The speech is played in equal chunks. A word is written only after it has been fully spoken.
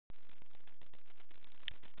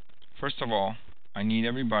First of all, I need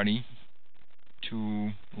everybody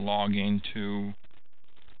to log into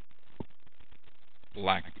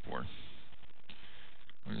Blackboard.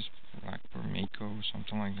 What is Blackboard? Mako,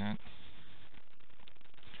 something like that.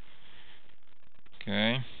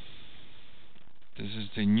 Okay. This is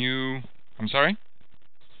the new. I'm sorry?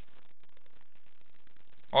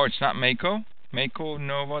 Oh, it's not Mako? Mako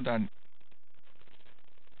Nova. That.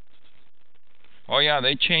 Oh yeah,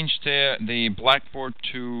 they changed the Blackboard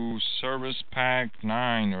to Service Pack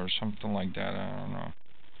 9 or something like that. I don't know.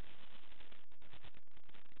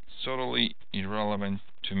 It's totally irrelevant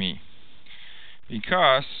to me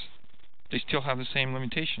because they still have the same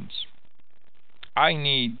limitations. I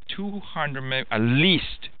need at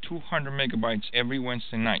least 200 megabytes every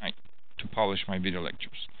Wednesday night to publish my video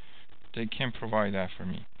lectures. They can't provide that for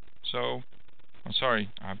me. So, I'm sorry,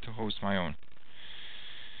 I have to host my own.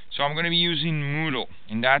 So I'm going to be using Moodle,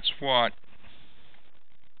 and that's what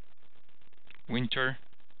Winter.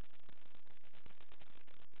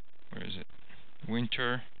 Where is it?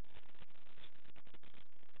 Winter.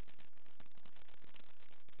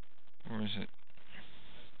 Where is it?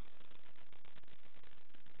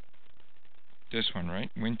 This one,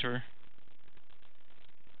 right? Winter.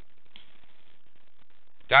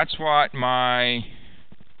 That's what my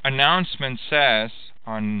announcement says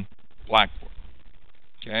on Blackboard.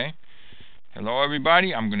 Okay. Hello,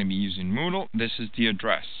 everybody. I'm going to be using Moodle. This is the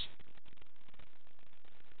address.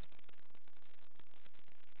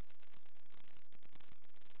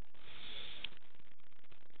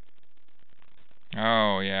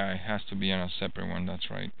 Oh, yeah. It has to be on a separate one.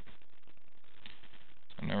 That's right.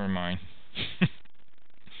 So never mind.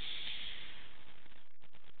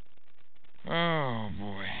 Oh,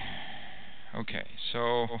 boy. Okay.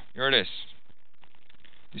 So here it is.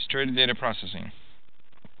 Distributed Data Processing.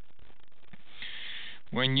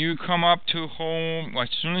 When you come up to home, as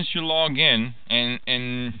soon as you log in,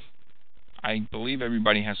 and I believe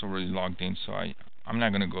everybody has already logged in, so I'm not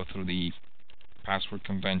going to go through the password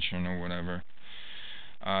convention or whatever.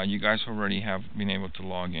 You guys already have been able to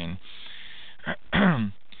log in.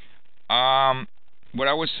 What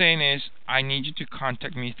I was saying is, I need you to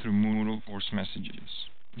contact me through Moodle Course Messages.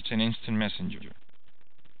 It's an instant messenger.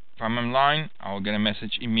 If I'm online, I'll get a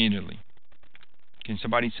message immediately. Can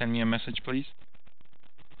somebody send me a message, please?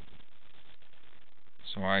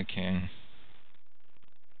 So I can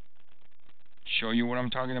show you what I'm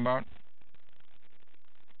talking about.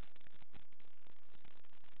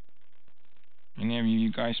 Any of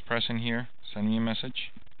you guys present here, send me a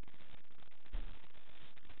message.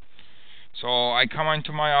 So I come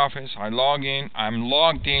into my office, I log in. I'm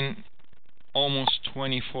logged in almost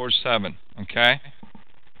 24/7, okay?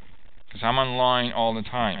 Because I'm online all the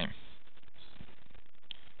time.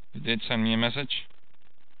 You did send me a message?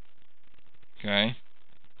 Okay.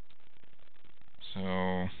 So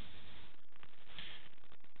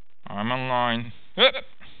I'm online.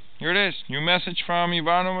 Here it is. New message from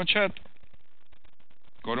Ivano Chat.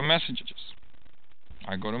 Go to messages.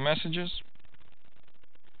 I go to messages.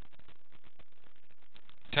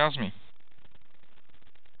 Tells me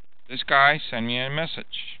this guy sent me a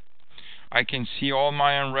message. I can see all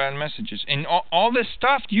my unread messages, and all this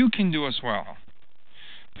stuff you can do as well.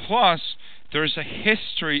 Plus, there's a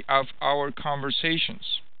history of our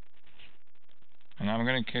conversations. And I'm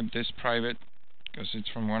going to keep this private because it's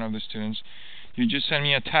from one of the students. You just send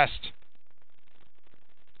me a test,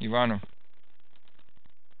 Ivano.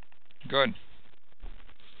 Good.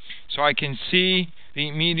 So I can see the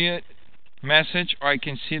immediate message, or I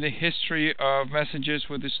can see the history of messages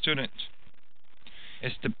with the student.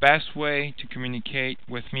 It's the best way to communicate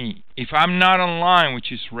with me. If I'm not online,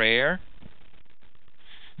 which is rare,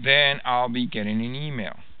 then I'll be getting an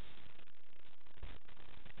email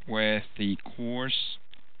with the course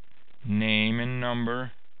name and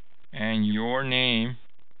number and your name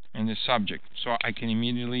and the subject, so I can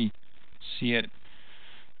immediately see it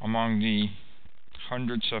among the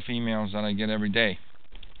hundreds of emails that I get every day.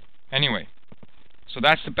 Anyway, so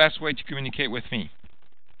that's the best way to communicate with me.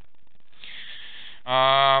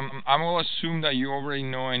 I will assume that you already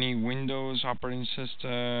know any Windows operating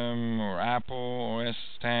system, or Apple OS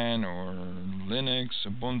X, or Linux,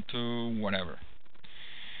 Ubuntu, whatever.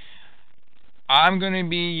 I'm going to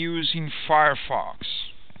be using Firefox,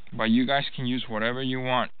 but you guys can use whatever you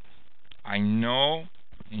want. I know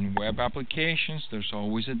in web applications there's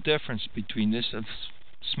always a difference between this, a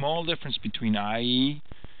small difference between IE,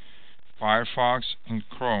 Firefox, and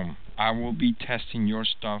Chrome. I will be testing your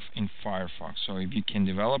stuff in Firefox, so if you can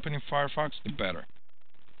develop it in Firefox, the better.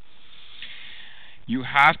 You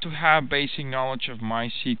have to have basic knowledge of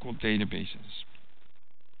MySQL databases.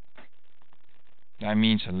 That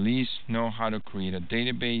means at least know how to create a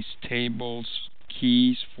database, tables,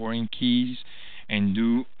 keys, foreign keys, and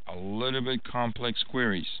do a little bit complex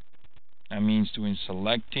queries. That means doing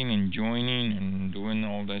selecting and joining and doing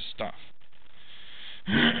all this stuff.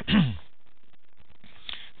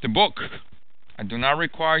 The book. I do not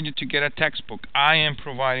require you to get a textbook. I am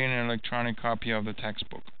providing an electronic copy of the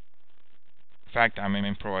textbook. In fact, I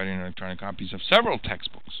am providing electronic copies of several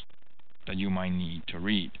textbooks that you might need to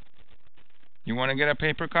read. You want to get a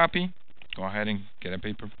paper copy? Go ahead and get a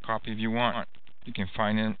paper copy if you want. You can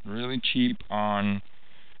find it really cheap on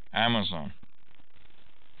Amazon.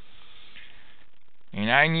 And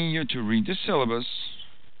I need you to read the syllabus,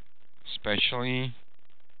 especially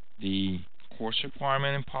the course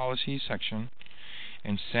requirement and policy section,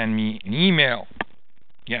 and send me an email.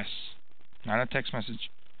 Yes, not a text message,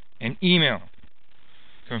 an email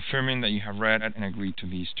confirming that you have read and agreed to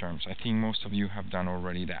these terms. I think most of you have done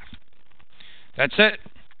already that. That's it.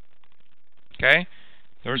 Okay?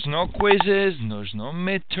 There's no quizzes, there's no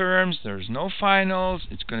midterms, there's no finals.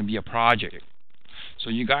 It's going to be a project. So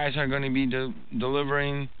you guys are going to be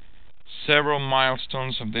delivering several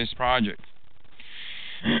milestones of this project.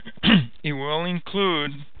 It will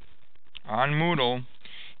include, on Moodle,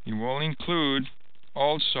 it will include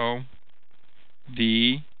also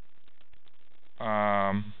the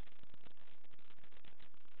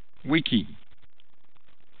wiki.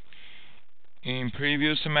 In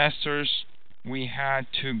previous semesters, we had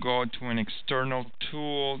to go to an external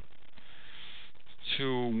tool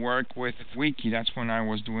to work with wiki. That's when I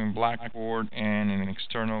was doing Blackboard and an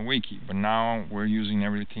external wiki. But now we're using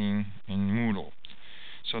everything in Moodle.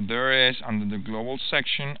 So there is, under the global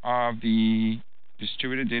section of the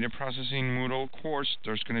Distributed Data Processing Moodle course,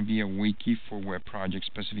 there's going to be a wiki for web project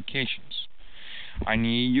specifications. I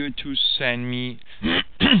need you to send me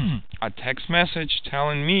a text message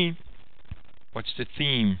telling me what's the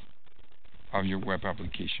theme of your web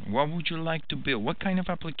application. What would you like to build? What kind of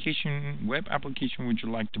application, web application, would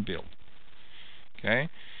you like to build? Okay?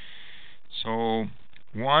 So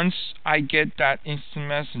once I get that instant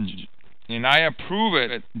message and I approve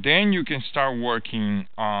it, then you can start working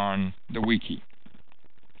on the wiki.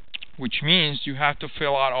 Which means you have to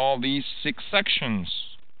fill out all these 6 sections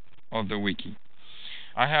of the wiki.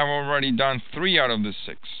 I have already done 3 out of the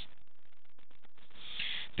 6.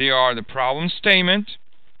 They are the problem statement,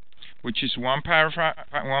 which is one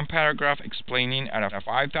paragraph explaining at a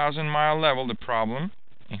 5,000-mile level the problem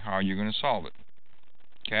and how you're going to solve it.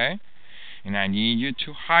 Okay? And I need you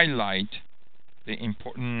to highlight the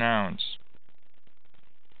important nouns.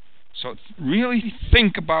 So really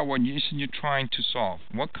think about what you're trying to solve.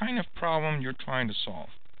 What kind of problem you're trying to solve.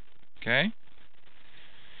 Okay?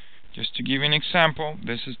 Just to give you an example,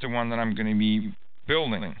 this is the one that I'm going to be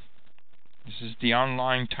building. This is the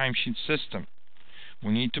online timesheet system.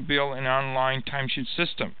 We need to build an online timesheet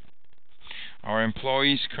system. Our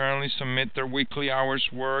employees currently submit their weekly hours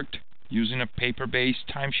worked using a paper-based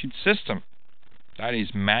timesheet system that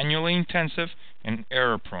is manually intensive and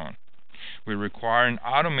error-prone. We require an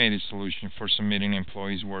automated solution for submitting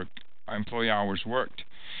employee hours worked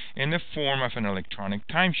in the form of an electronic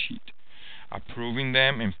timesheet, approving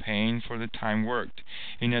them and paying for the time worked.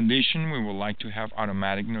 In addition, we would like to have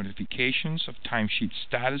automatic notifications of timesheet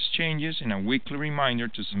status changes and a weekly reminder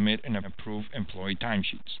to submit and approve employee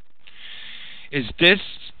timesheets. Is this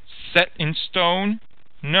set in stone?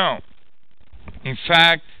 No. In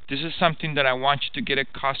fact, this is something that I want you to get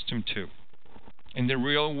accustomed to. In the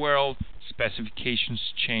real world,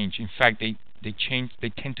 specifications change. In fact, they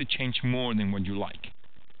tend to change more than what you like.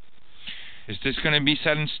 Is this going to be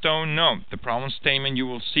set in stone? No. The problem statement, you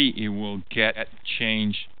will see, it will get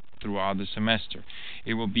changed throughout the semester.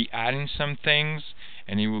 It will be adding some things,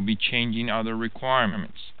 and it will be changing other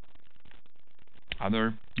requirements,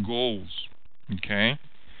 other goals. Okay?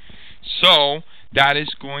 So that is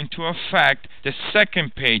going to affect the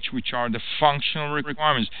second page, which are the functional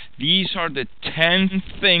requirements. These are the 10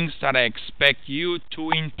 things that I expect you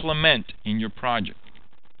to implement in your project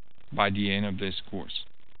by the end of this course.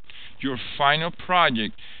 Your final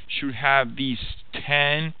project should have these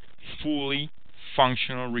 10 fully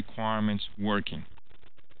functional requirements working.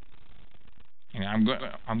 And I'm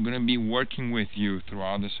going to be working with you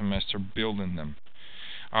throughout the semester building them.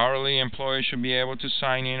 Hourly employees should be able to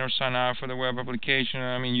sign in or sign out for the web application.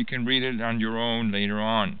 I mean, you can read it on your own later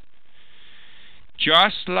on.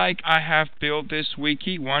 Just like I have built this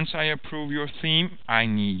wiki, once I approve your theme, I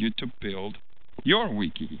need you to build your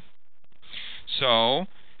wiki. So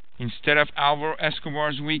instead of Alvaro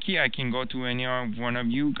Escobar's wiki, I can go to any one of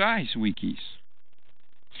you guys' wikis.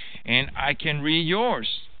 And I can read yours.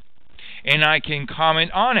 And I can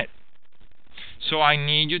comment on it. So I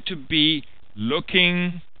need you to be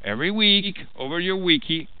looking every week over your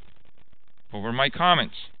wiki, over my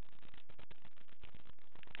comments,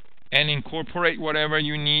 and incorporate whatever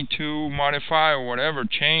you need to modify or whatever,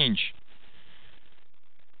 change.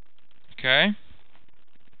 Okay?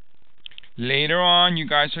 Later on, you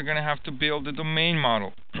guys are going to have to build the domain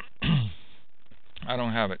model. I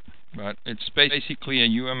don't have it, but it's basically a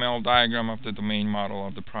UML diagram of the domain model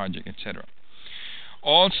of the project, etc.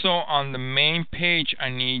 Also, on the main page, I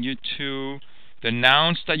need you to, the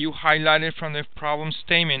nouns that you highlighted from the problem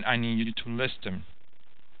statement, I need you to list them.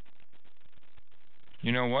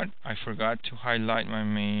 You know what? I forgot to highlight my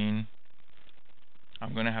main.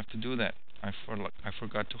 I'm going to have to do that. I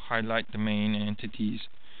forgot to highlight the main entities.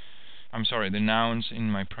 I'm sorry, the nouns in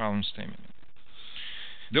my problem statement.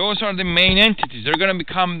 Those are the main entities. They're going to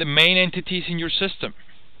become the main entities in your system.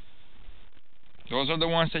 Those are the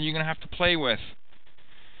ones that you're going to have to play with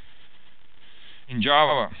in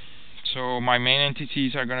Java. So my main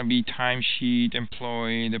entities are going to be timesheet,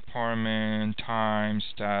 employee, department, time,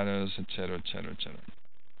 status, etc., etc., etc.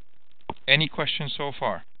 Any questions so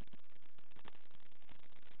far?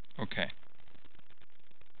 Okay.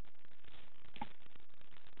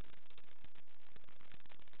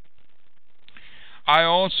 I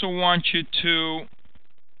also want you to,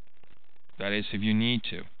 that is if you need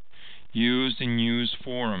to, use the news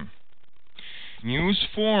forum. News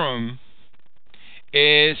forum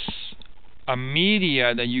is a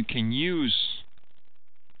media that you can use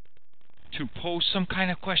to post some kind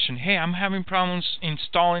of question. Hey, I'm having problems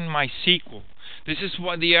installing my SQL. This is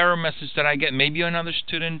what the error message that I get. Maybe another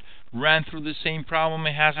student ran through the same problem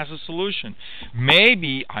and has a solution.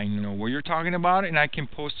 Maybe I know what you're talking about and I can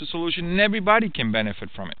post a solution and everybody can benefit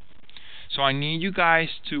from it. So I need you guys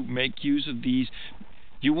to make use of these.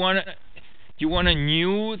 You want a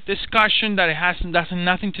new discussion that has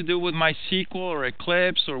nothing to do with MySQL or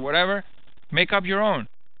Eclipse or whatever? Make up your own.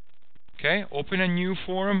 Okay? Open a new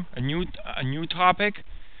forum, a new topic.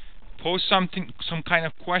 Post some kind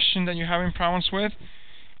of question that you're having problems with,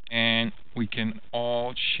 and we can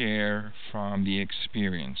all share from the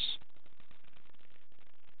experience.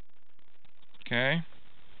 Okay?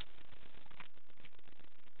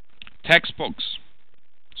 Textbooks.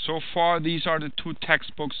 So far, these are the two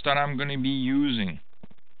textbooks that I'm going to be using.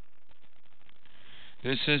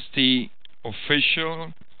 This is the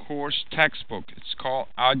official course textbook. It's called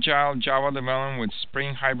Agile Java Development with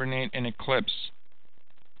Spring, Hibernate, and Eclipse.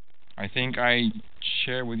 I think I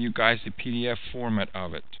share with you guys the PDF format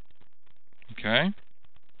of it. Okay?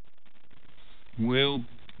 We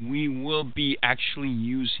will be actually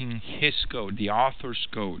using his code, the author's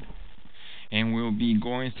code. And we'll be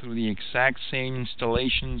going through the exact same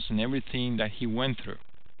installations and everything that he went through.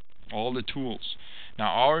 All the tools. Now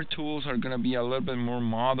our tools are going to be a little bit more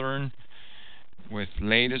modern with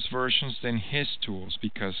latest versions than his tools,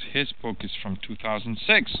 because his book is from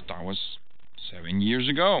 2006. That was 7 years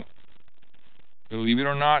ago. Believe it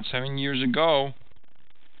or not, 7 years ago.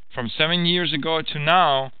 From 7 years ago to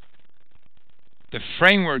now, the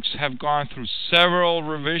frameworks have gone through several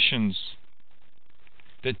revisions.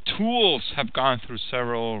 The tools have gone through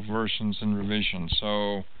several versions and revisions.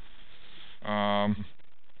 So we're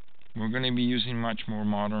going to be using much more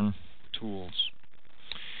modern tools.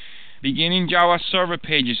 Beginning Java Server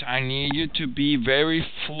Pages, I need you to be very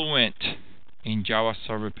fluent in Java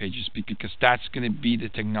Server Pages, because that's going to be the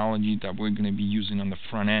technology that we're going to be using on the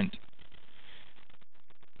front end.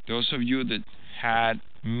 Those of you that had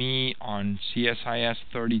me on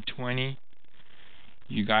CSIS-4310,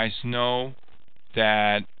 you guys know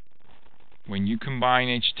that when you combine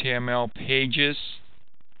HTML pages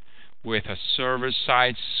with a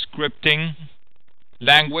server-side scripting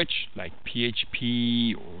language like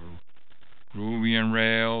PHP or Ruby on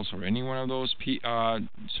Rails or any one of those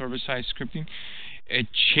server-side scripting, it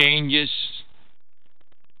changes.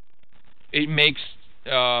 It makes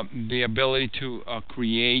the ability to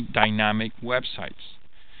create dynamic websites.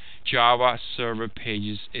 Java Server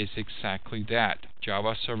Pages is exactly that.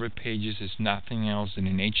 Java Server Pages is nothing else than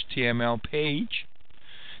an HTML page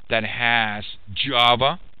that has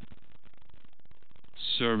Java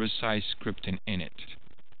server-side scripting in it.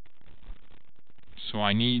 So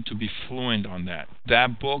I need to be fluent on that.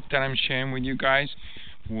 That book that I'm sharing with you guys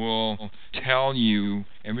will tell you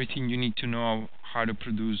everything you need to know how to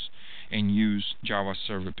produce and use Java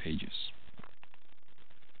Server Pages.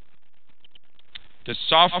 The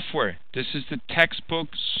software. This is the textbook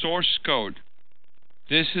source code.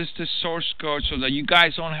 This is the source code so that you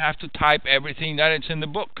guys don't have to type everything that is in the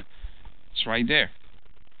book. It's right there.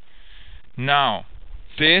 Now,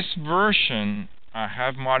 this version I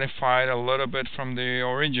have modified a little bit from the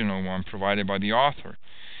original one provided by the author.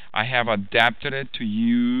 I have adapted it to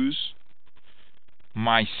use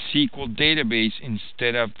my SQL database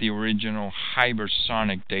instead of the original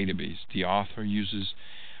Hypersonic database. The author uses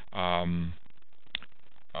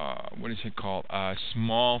what is it called? A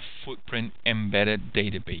small footprint embedded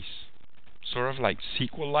database, sort of like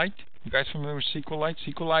SQLite. You guys familiar with SQLite?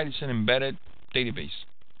 SQLite is an embedded database.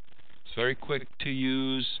 It's very quick to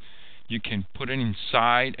use. You can put it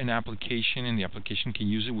inside an application, and the application can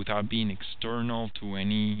use it without being external to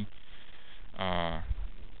any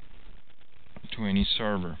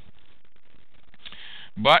server.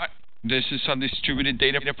 But this is a distributed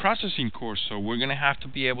data processing course, so we're going to have to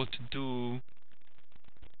be able to do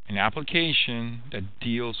an application that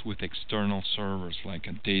deals with external servers, like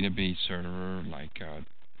a database server, like a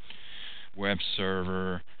web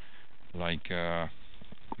server, like a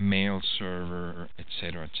mail server,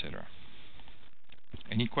 etc., etc.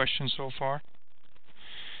 Any questions so far?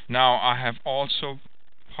 Now, I have also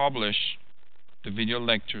published the video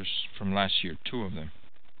lectures from last year, 2 of them.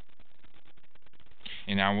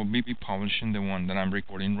 And I will be publishing the one that I'm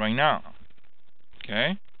recording right now.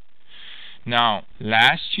 Okay? Now,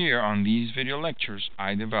 last year on these video lectures,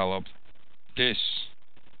 I developed this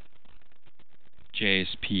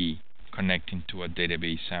JSP connecting to a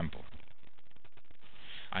database sample.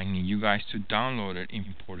 I need you guys to download it,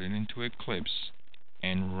 import it into Eclipse,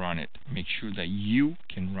 and run it. Make sure that you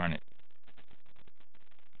can run it.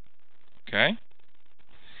 Okay?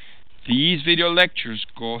 These video lectures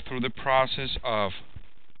go through the process of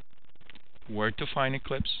where to find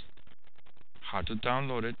Eclipse, how to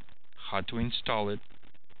download it, how to install it,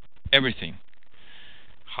 everything.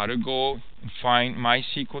 How to go and find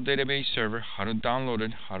MySQL database server, how to download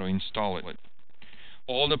it, how to install it.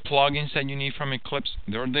 All the plugins that you need from Eclipse,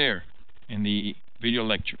 they're there in the video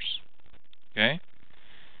lectures. Okay?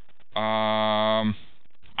 I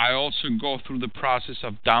also go through the process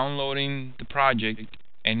of downloading the project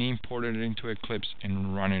and importing it into Eclipse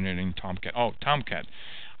and running it in Tomcat. Oh, Tomcat.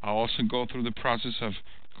 I also go through the process of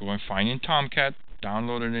going finding Tomcat,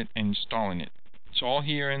 downloading it, and installing it. It's all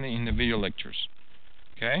here in the video lectures.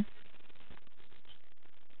 Okay?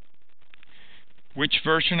 Which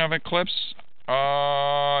version of Eclipse?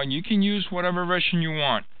 You can use whatever version you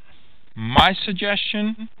want. My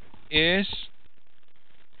suggestion is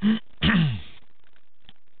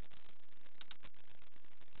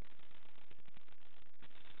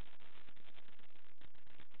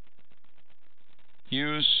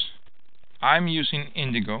I'm using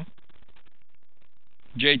Indigo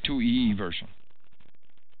J2EE version.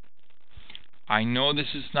 I know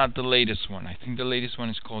this is not the latest one. I think the latest one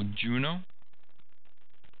is called Juno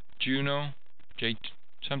J,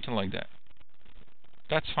 something like that.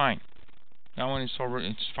 That's fine. That one is over.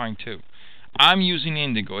 It's fine too. I'm using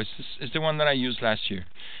Indigo. It's the one that I used last year.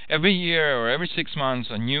 Every year or every 6 months,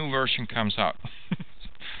 a new version comes out.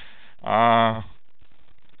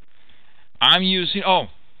 I'm using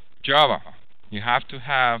Java. You have to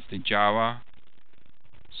have the Java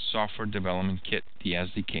Software Development Kit, the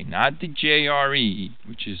SDK, not the JRE,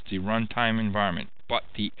 which is the runtime environment, but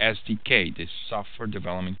the SDK, the Software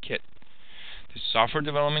Development Kit. The Software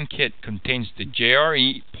Development Kit contains the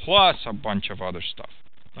JRE plus a bunch of other stuff,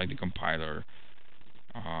 like the compiler,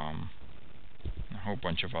 a whole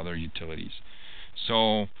bunch of other utilities.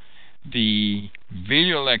 So the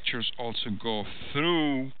video lectures also go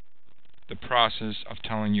through the process of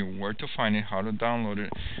telling you where to find it, how to download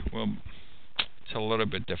it. Well, it's a little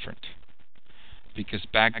bit different, because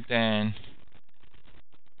back then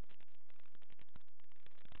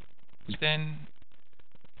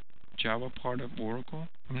Java part of Oracle?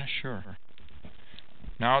 I'm not sure.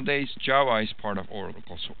 Nowadays, Java is part of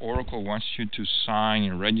Oracle, so Oracle wants you to sign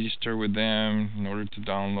and register with them in order to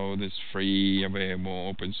download this free, available,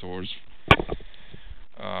 open source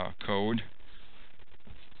code.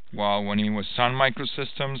 While when it was Sun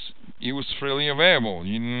Microsystems, it was freely available.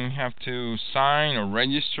 You didn't have to sign or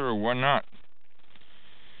register or whatnot.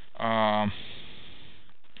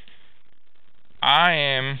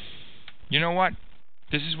 You know what?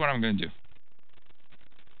 This is what I'm going to do.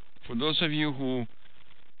 For those of you who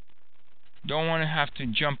don't want to have to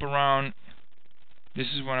jump around, this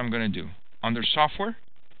is what I'm going to do. Under Software,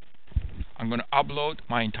 I'm going to upload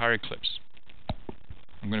my entire Eclipse.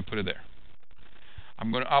 I'm going to put it there.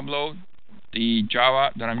 I'm going to upload the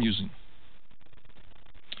Java that I'm using.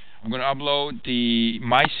 I'm going to upload the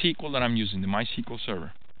MySQL that I'm using, the MySQL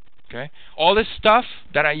server. Okay? All this stuff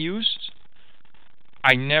that I used,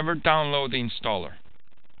 I never download the installer.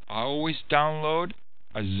 I always download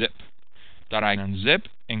a zip that I can unzip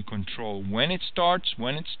and control when it starts,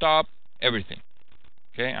 when it stops, everything.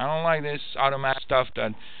 Okay, I don't like this automatic stuff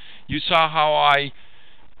that you saw how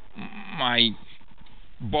my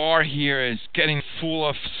bar here is getting full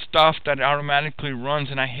of stuff that automatically runs,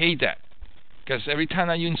 and I hate that because every time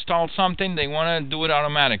that you install something, they want to do it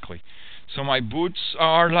automatically. So my boots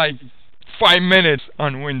are like 5 minutes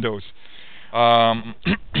on Windows. I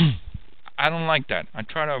don't like that. I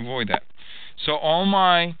try to avoid that. So all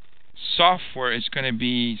my software is going to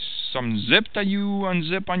be some zip that you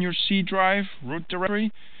unzip on your C drive, root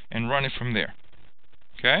directory, and run it from there.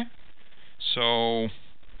 Okay? So,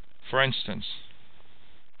 for instance,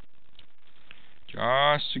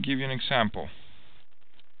 just to give you an example,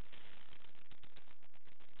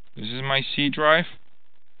 this is my C drive.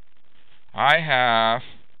 I have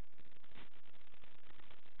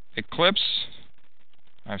Eclipse.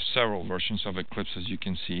 I have several versions of Eclipse, as you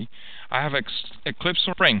can see. I have Eclipse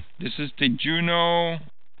Spring. This is the Juno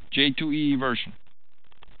J2E version,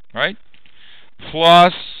 right?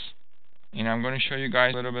 Plus, and I'm going to show you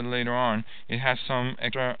guys a little bit later on, it has some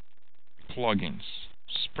extra plugins,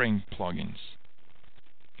 Spring plugins.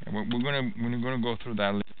 Okay, we're going to go through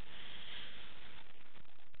that later.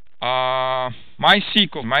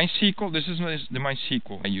 MySQL. This is the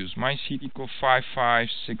MySQL I use. MySQL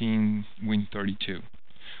 5516 Win32.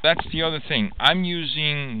 That's the other thing. I'm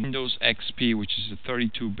using Windows XP, which is a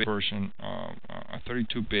 32-bit version, a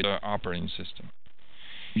 32-bit operating system.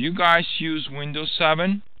 If you guys use Windows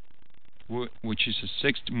 7, which is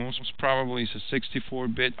most probably is a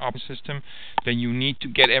 64-bit operating system, then you need to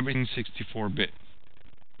get everything 64-bit.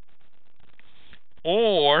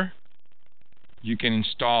 Or you can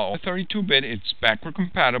install 32-bit. It's backward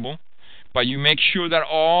compatible, but you make sure that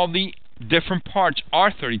all the different parts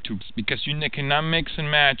are 32 because you cannot mix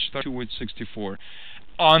and match 32 with 64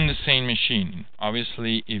 on the same machine.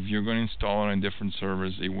 Obviously, if you're going to install it on different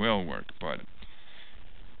servers, it will work, but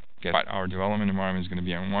our development environment is going to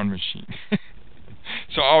be on one machine.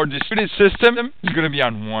 So our distributed system is going to be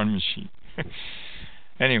on one machine.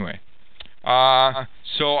 Anyway,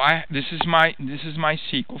 so this is my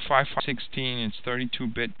SQL 5516. It's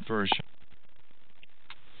 32-bit version.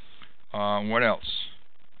 What else?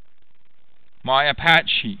 My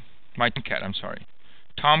Apache, my Tomcat. I'm sorry.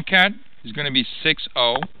 Tomcat is going to be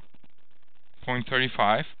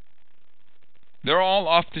 60.35. They're all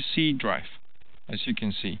off the C drive, as you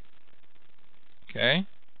can see. Okay,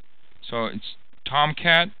 so it's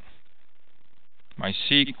Tomcat,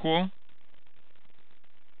 MySQL,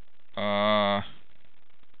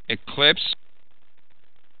 Eclipse,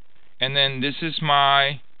 and then this is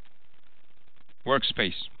my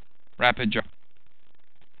workspace, Rapid Java.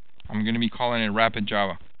 I'm going to be calling it Rapid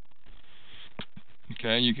Java.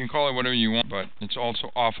 Okay, you can call it whatever you want, but it's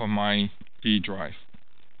also off of my C drive.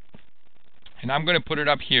 And I'm going to put it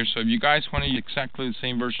up here, so if you guys want to use exactly the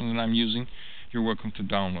same version that I'm using, you're welcome to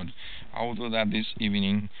download it. I will do that this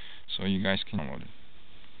evening, so you guys can download it.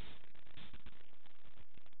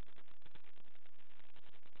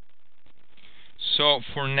 So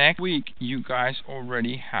for next week, you guys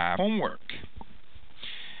already have homework.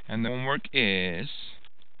 And the homework is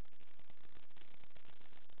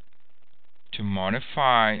to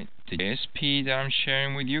modify the JSP that I'm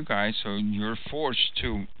sharing with you guys, so you're forced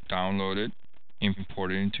to download it,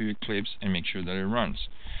 import it into Eclipse, and make sure that it runs.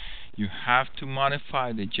 You have to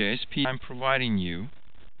modify the JSP I'm providing you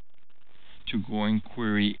to go and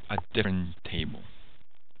query a different table.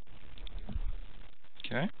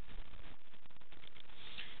 Okay?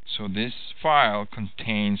 So this file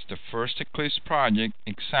contains the first Eclipse project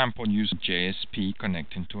example using JSP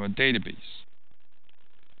connecting to a database.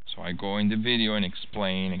 So I go in the video and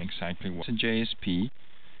explain exactly what's a JSP,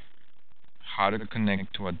 how to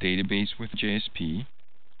connect to a database with JSP,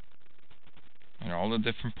 and all the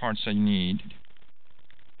different parts that you need.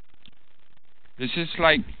 This is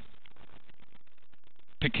like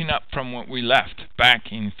picking up from what we left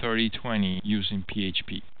back in 3020 using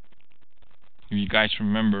PHP. If you guys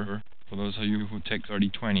remember, for those of you who take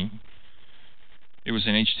 3020, it was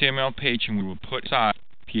an HTML page, and we will put aside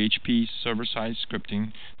PHP server-side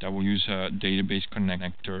scripting that will use a database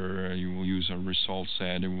connector, you will use a result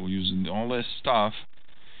set, it will use all this stuff,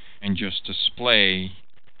 and just display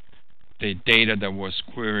the data that was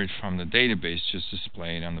queried from the database, just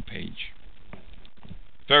display it on the page.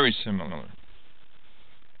 Very similar,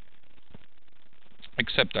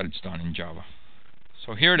 except that it's done in Java.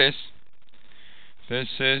 So here it is. This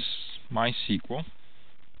is my SQL.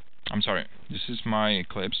 I'm sorry, this is my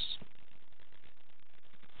Eclipse.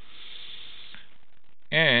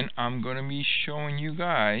 And I'm going to be showing you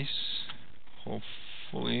guys,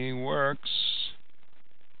 hopefully it works.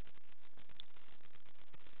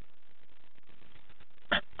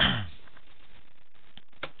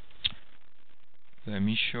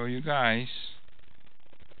 me show you guys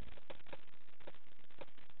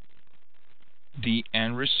the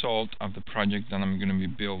end result of the project that I'm going to be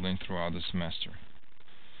building throughout the semester.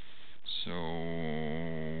 So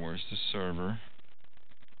where's the server?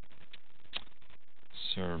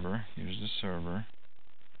 Here's the server.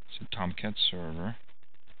 It's a Tomcat server.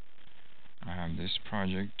 I have this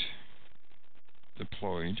project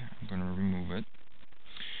deployed. I'm going to remove it,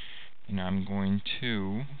 and I'm going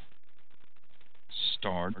to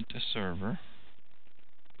start the server.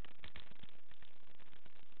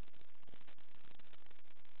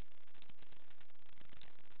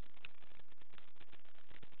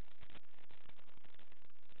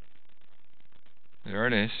 There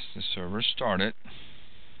it is. The server started.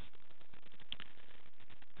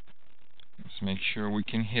 Let's make sure we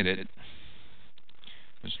can hit it.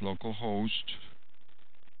 There's localhost.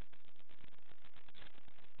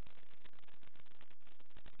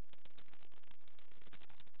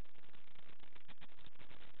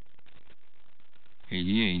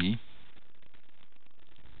 /8080.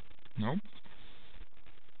 Nope.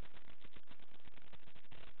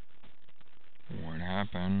 What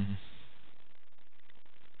happened?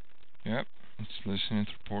 Yep, it's listening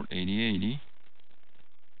to port 8080.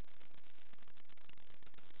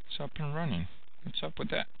 It's up and running. What's up with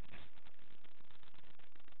that?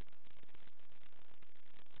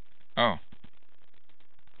 Oh,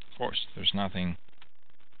 of course, there's nothing.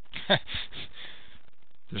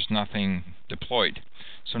 There's nothing deployed.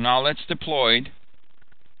 So now let's deploy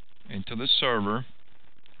into the server.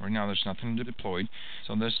 Right now there's nothing deployed.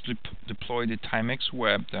 So let's deploy the Timex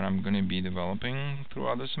web that I'm going to be developing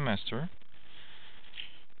throughout the semester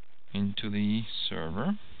into the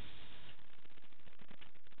server.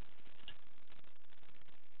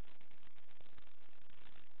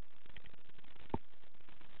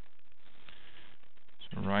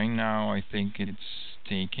 So right now I think it's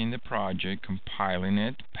taking the project, compiling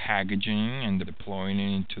it, packaging, and deploying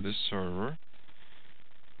it into the server.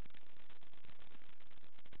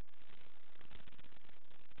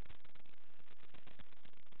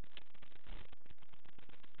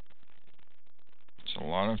 It's a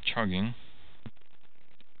lot of chugging.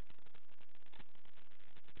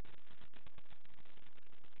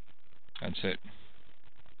 That's it.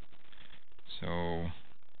 So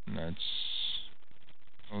let's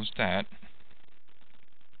close that.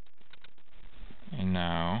 And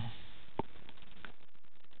now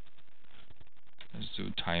let's do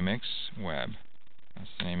Timex web. That's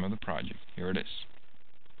the name of the project. Here it is.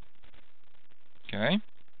 Okay.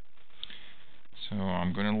 So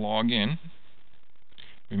I'm going to log in.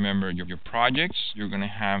 Remember, your projects, you're going to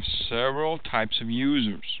have several types of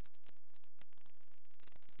users.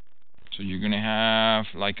 So you're going to have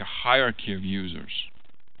like a hierarchy of users.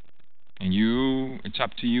 And it's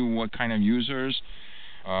up to you what kind of users.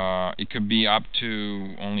 It could be up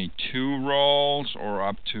to only 2 roles or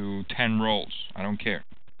up to 10 roles. I don't care.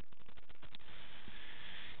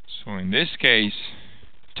 So in this case,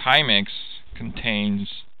 Timex contains,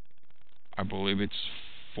 I believe it's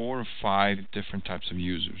 4 or 5 different types of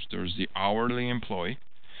users. There's the hourly employee,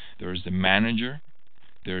 there's the manager,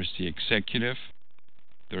 there's the executive,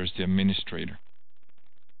 there's the administrator,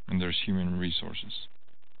 and there's human resources.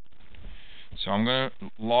 So I'm going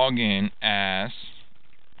to log in as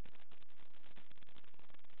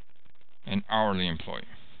an hourly employee.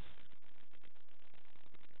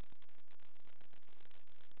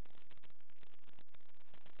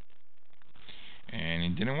 And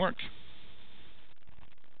it didn't work.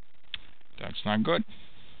 That's not good.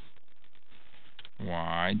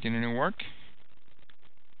 Why didn't it work?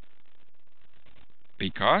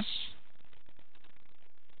 Because?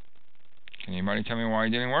 Can anybody tell me why it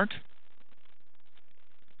didn't work?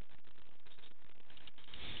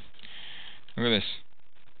 Look at this.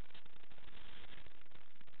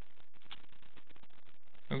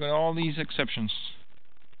 Look at all these exceptions.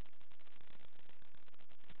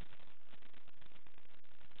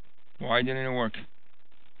 Why didn't it work?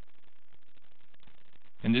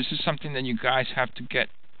 And this is something that you guys have to get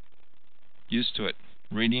used to it.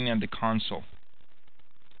 Reading at the console.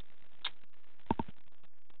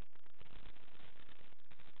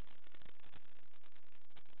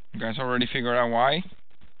 You guys already figured out why?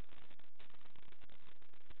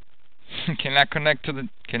 Cannot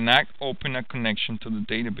open a connection to the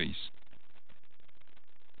database.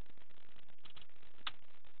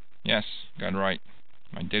 Yes, got it right.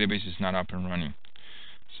 My database is not up and running.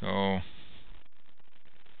 So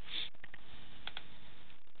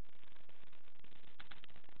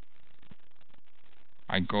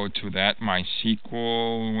I go to that MySQL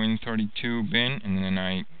Win32 bin, and then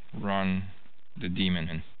I run the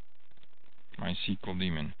daemon. MySQL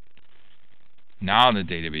daemon. Now the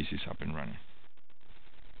database is up and running.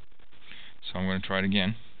 So I'm going to try it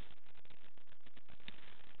again.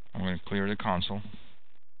 I'm going to clear the console.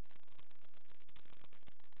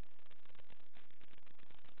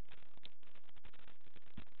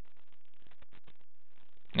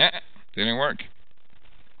 Nah, didn't work.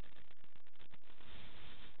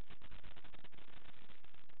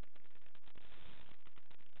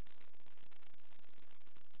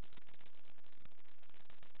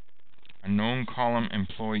 Unknown column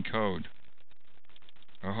employee code.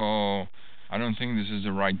 Oh, I don't think this is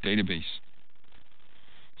the right database.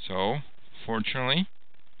 So, fortunately,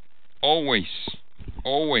 always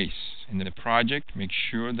in the project, make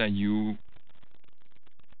sure that you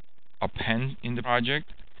append in the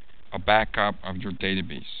project a backup of your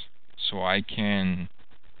database. So I can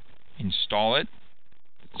install it.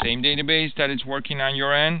 Same database that is working on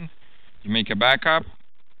your end, you make a backup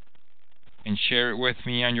and share it with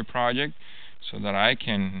me on your project so that I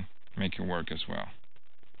can make it work as well.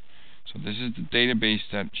 So this is the database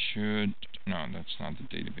that should, no, that's not the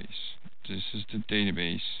database. This is the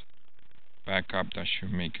database backup that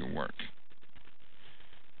should make it work.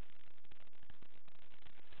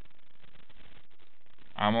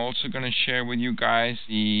 I'm also going to share with you guys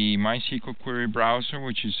the MySQL Query Browser,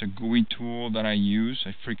 which is a GUI tool that I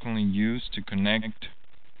frequently use to connect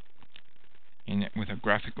with a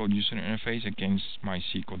graphical user interface against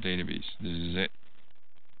MySQL database. This is it.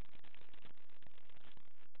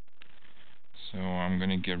 So I'm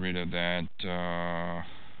going to get rid of that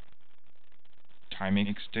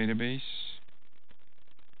TimeX database.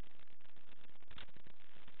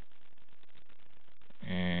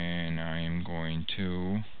 And I am going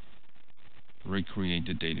to recreate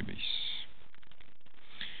the database.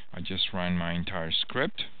 I just ran my entire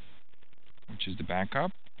script, which is the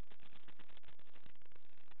backup.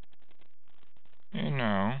 And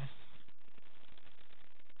now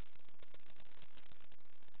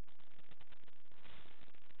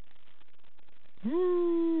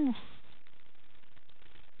woo!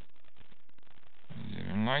 I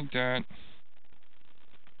didn't like that.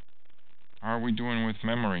 How are we doing with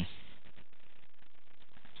memory?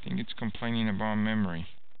 I think it's complaining about memory.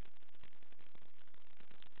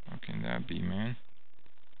 How can that be, man?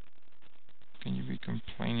 How can you be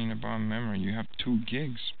complaining about memory? You have 2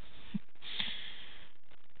 gigs.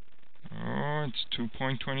 Oh, it's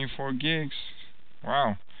 2.24 gigs.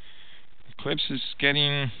 Wow. Eclipse is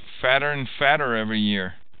getting fatter and fatter every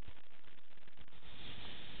year.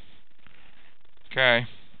 Okay.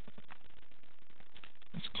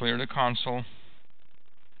 Let's clear the console.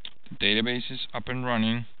 The database is up and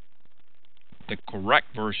running. The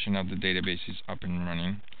correct version of the database is up and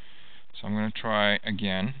running. So I'm going to try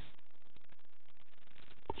again.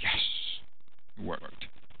 Yes, it worked.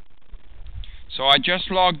 So I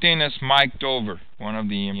just logged in as Mike Dover, one of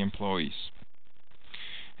the employees.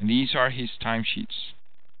 And these are his timesheets.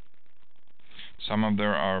 Some of them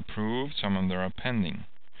are approved, some of them are pending.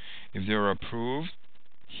 If they're approved,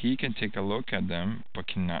 he can take a look at them, but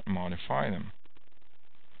cannot modify them.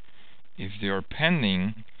 If they are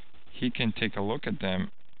pending, he can take a look at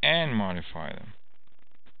them and modify them.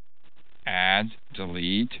 Add,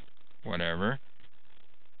 delete, whatever.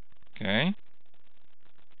 Okay?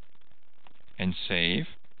 And save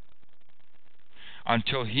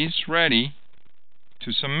until he's ready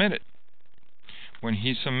to submit it. When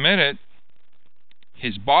he submits it,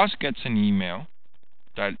 his boss gets an email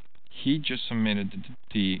that he just submitted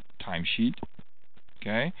the timesheet,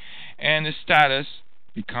 okay, and the status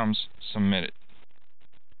becomes submitted.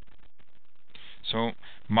 So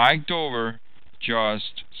Mike Dover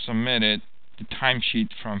just submitted the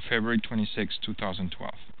timesheet from February 26,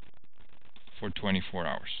 2012 for 24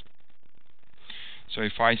 hours. So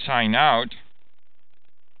if I sign out,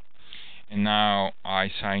 and now I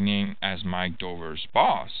sign in as Mike Dover's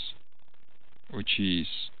boss, which is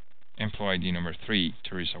employee ID number 3,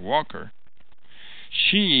 Teresa Walker,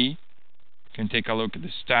 she can take a look at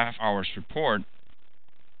the staff hours report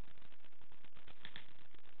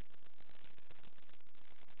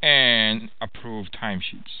and approve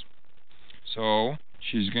timesheets. So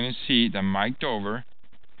she's going to see that Mike Dover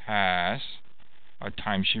has a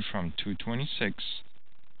timesheet from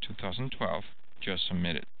 2/26/2012 just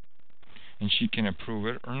submitted, and she can approve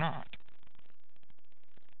it or not.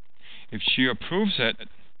 If she approves it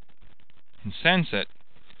and sends it,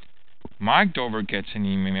 Mike Dover gets an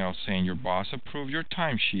email saying your boss approved your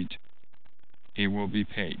timesheet. It will be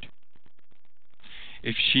paid.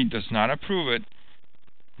 If she does not approve it,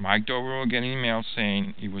 Mike Dover will get an email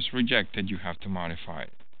saying it was rejected. You have to modify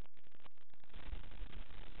it.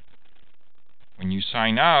 When you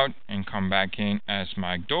sign out and come back in as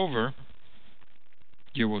Mike Dover,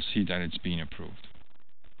 you will see that it's being approved.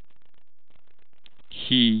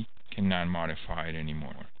 He cannot modify it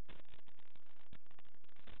anymore.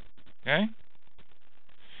 Okay?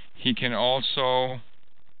 He can also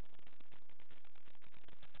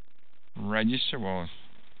register. Well,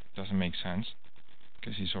 it doesn't make sense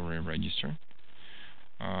because he's already registered.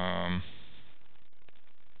 I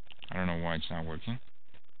don't know why it's not working.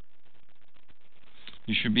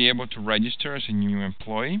 You should be able to register as a new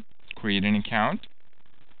employee, create an account,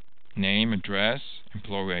 name, address,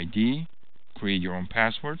 employee ID, create your own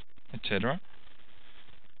password, etc.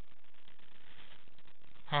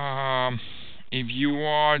 If you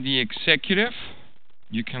are the executive,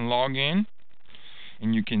 you can log in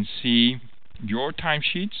and you can see your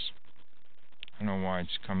timesheets. I don't know why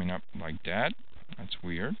it's coming up like that. That's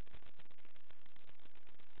weird.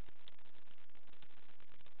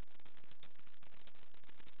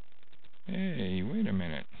 Hey, wait a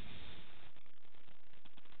minute.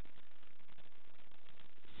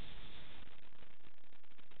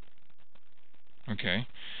 Okay,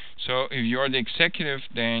 so if you're the executive,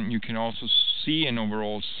 then you can also see an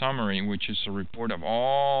overall summary, which is a report of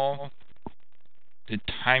all the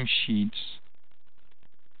timesheets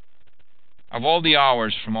of all the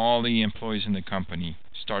hours from all the employees in the company,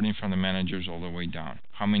 starting from the managers all the way down.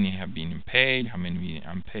 How many have been paid, how many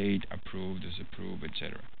unpaid, approved, disapproved,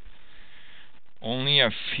 etc. Only a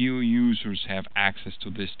few users have access to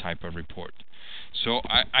this type of report. So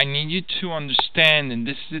I need you to understand, and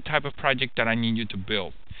this is the type of project that I need you to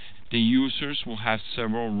build. The users will have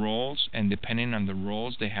several roles, and depending on the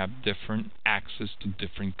roles, they have different access to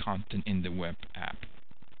different content in the web app.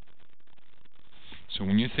 So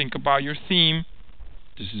when you think about your theme,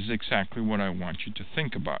 this is exactly what I want you to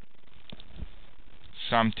think about.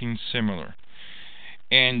 Something similar.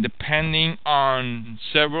 And depending on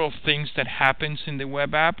several things that happens in the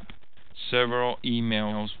web app, several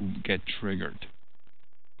emails will get triggered.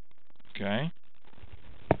 Okay?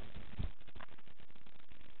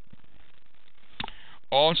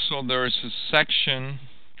 Also, there is a section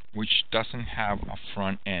which doesn't have a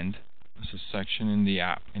front end. There's a section in the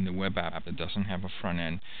app, in the web app, that doesn't have a front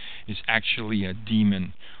end. It's actually a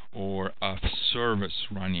daemon or a service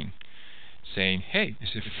running, saying, hey, is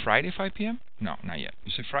it Friday 5 p.m.? No, not yet.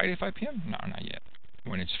 Is it Friday 5 p.m.? No, not yet.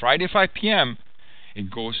 When it's Friday 5 p.m.,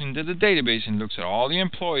 it goes into the database and looks at all the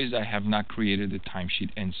employees that have not created the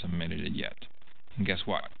timesheet and submitted it yet. And guess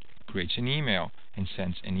what? Creates an email and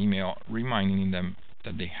sends an email reminding them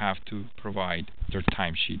that they have to provide their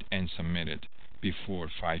timesheet and submit it before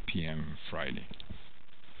 5 p.m. Friday.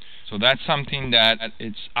 So that's something that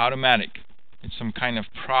it's automatic. It's some kind of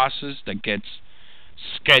process that gets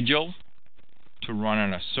scheduled to run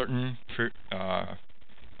at a certain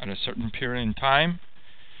period in time,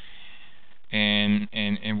 and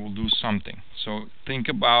will do something. So think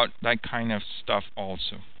about that kind of stuff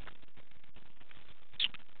also.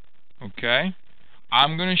 Okay,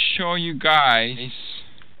 I'm gonna show you guys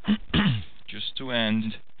just to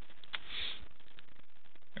end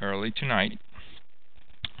early tonight.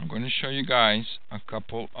 I'm going to show you guys a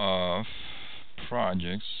couple of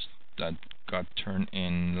projects that got turned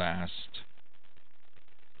in last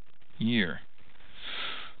year,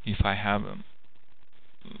 if I have them.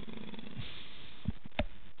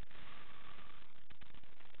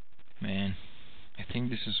 Man, I think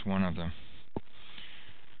this is one of them.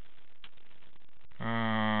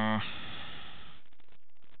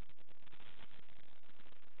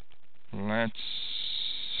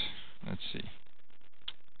 Let's see.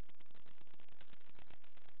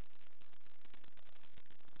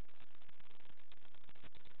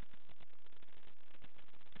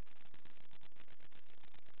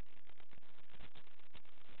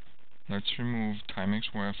 Let's remove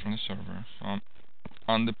Timex Web from the server. So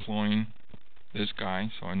I'm deploying this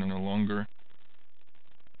guy, so it no longer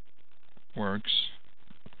works.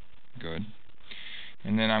 Good.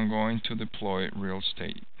 And then I'm going to deploy real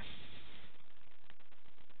estate.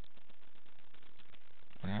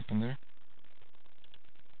 What happened there?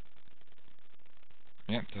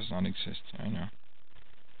 Yep, does not exist. I know.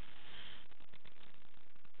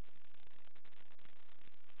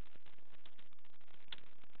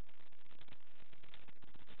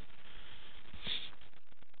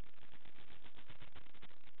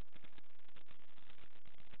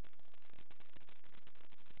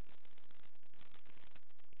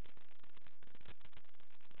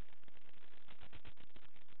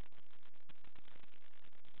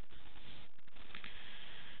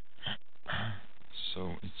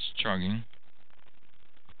 So it's chugging.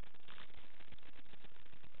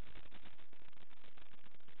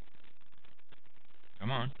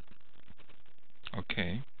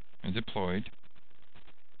 It's deployed.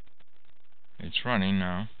 It's running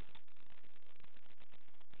now.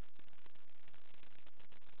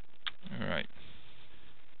 Alright.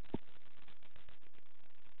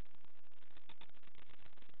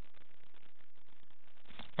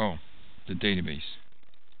 Oh, the database.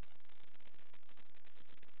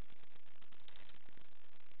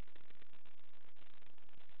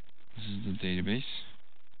 This is the database.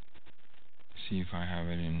 See if I have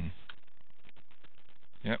it in.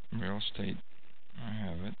 Yep, real estate. I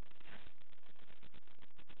have it.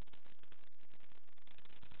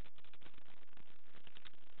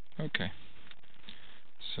 Okay.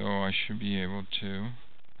 So I should be able to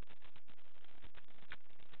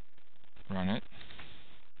run it.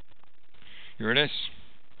 Here it is.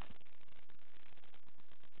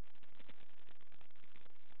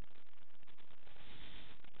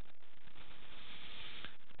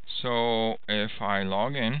 So if I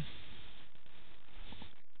log in,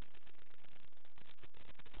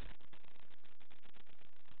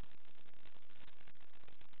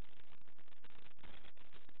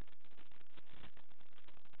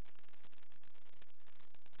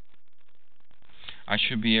 I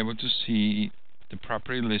should be able to see the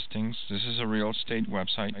property listings. This is a real estate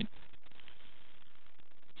website.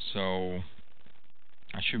 So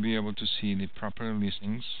I should be able to see the property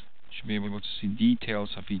listings. Should be able to see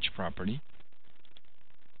details of each property.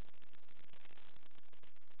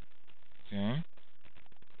 Okay.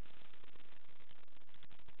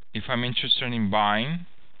 If I'm interested in buying,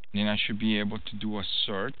 then I should be able to do a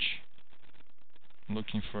search.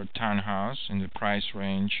 Looking for a townhouse in the price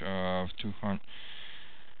range of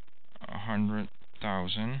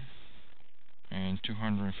 100,000 and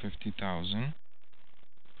 250,000.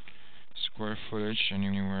 Square footage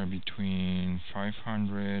anywhere between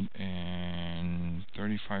 500 and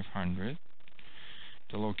 3,500.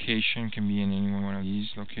 The location can be in any one of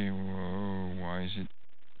these. Okay, whoa, why is it?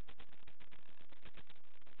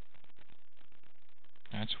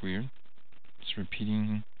 That's weird. It's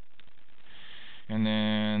repeating. And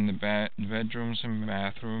then the bedrooms and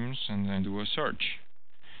bathrooms, and then do a search.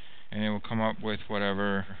 And it will come up with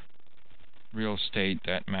whatever real estate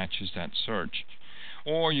that matches that search.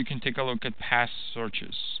 Or you can take a look at past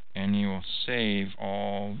searches, and you will save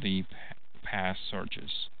all the past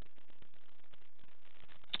searches.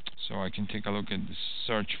 So I can take a look at the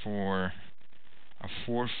search for a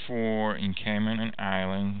 4-4 in Cayman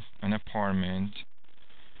Island, an apartment,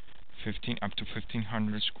 up to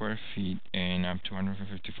 1,500 square feet and up to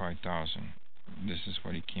 155,000. This is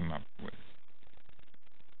what he came up with.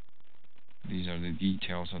 These are the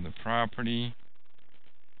details of the property.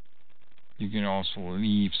 You can also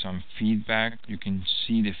leave some feedback. You can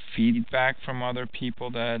see the feedback from other people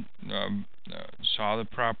that saw the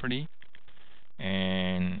property.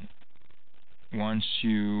 And once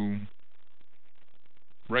you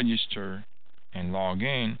register and log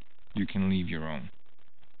in, you can leave your own.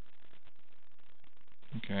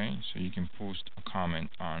 Okay, so you can post a comment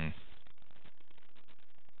on.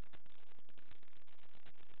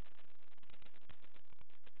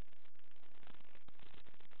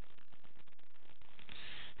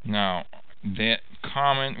 Now, that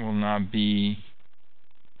comment will not be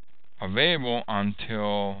available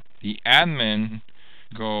until the admin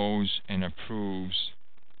goes and approves.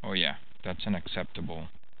 Oh yeah, that's an acceptable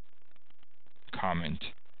comment,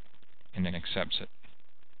 and then accepts it.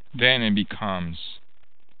 Then it becomes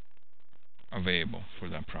available for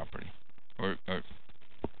that property, or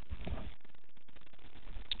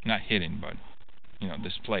not hidden, but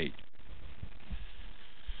displayed.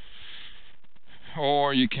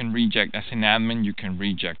 Or you can reject. As an admin, you can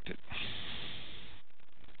reject it.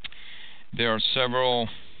 There are several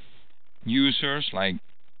users, like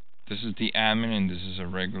this is the admin and this is a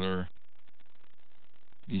regular.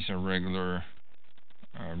 These are regular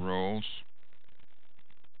roles.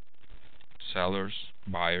 Sellers,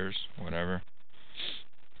 buyers, whatever.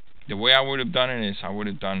 The way I would have done it is I would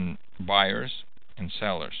have done buyers and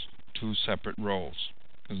sellers, two separate roles,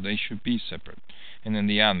 because they should be separate. And then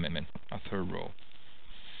the admin, a third role.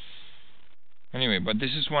 Anyway, but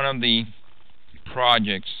this is one of the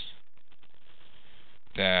projects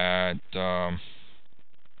that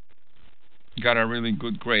got a really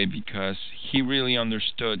good grade, because he really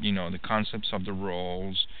understood, the concepts of the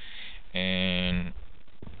roles. And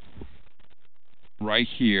right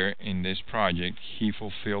here in this project, he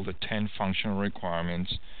fulfilled the 10 functional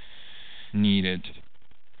requirements needed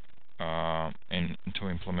and to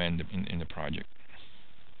implement in the project.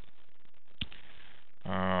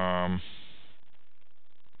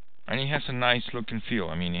 And it has a nice look and feel.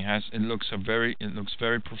 I mean, it looks very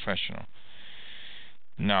professional.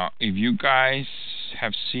 Now, if you guys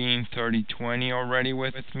have seen 3020 already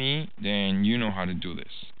with me, then you know how to do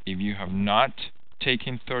this. If you have not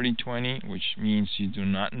taken 3020, which means you do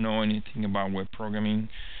not know anything about web programming,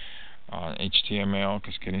 HTML,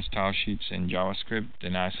 cascading style sheets, and JavaScript,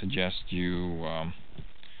 then I suggest you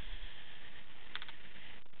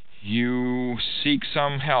you seek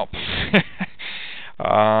some help.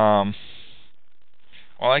 All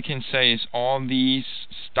I can say is all these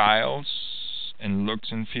styles and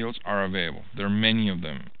looks and feels are available. There are many of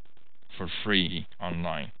them for free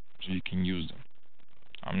online, so you can use them.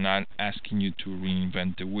 I'm not asking you to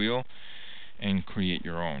reinvent the wheel and create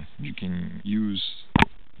your own. You can use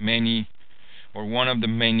many or one of the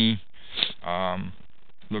many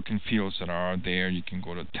look and feels that are out there. You can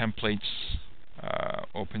go to templates,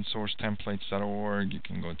 opensourcetemplates.org. You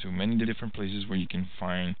can go to many different places where you can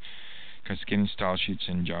find cascading style sheets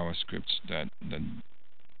and JavaScripts that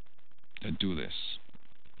do this.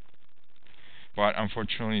 But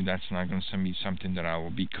unfortunately, that's not going to be something that I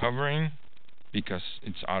will be covering because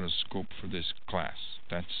it's out of scope for this class.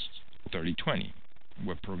 That's 3020,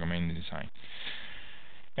 web programming and design.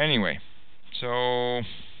 Anyway, so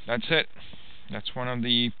that's it. That's one of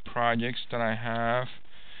the projects that I have.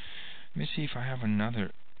 Let me see if I have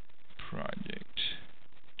another project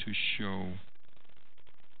to show.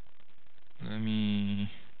 Let me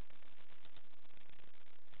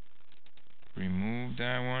remove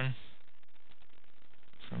that one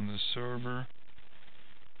from the server.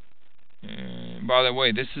 By the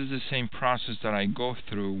way, this is the same process that I go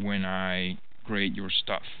through when I grade your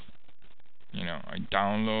stuff. You know, I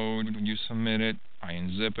download, you submit it, I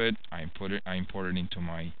unzip it, I import it into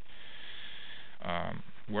my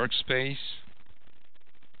workspace,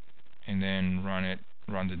 and then run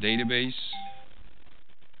the database.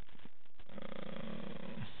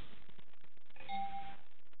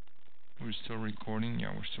 We're still recording.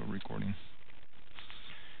 Yeah, we're still recording.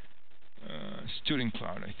 Student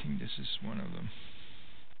Cloud, I think this is one of them.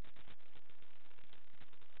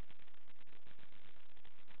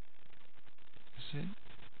 Is it?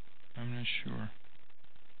 I'm not sure.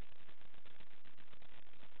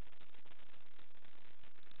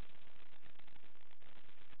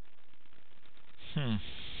 I'm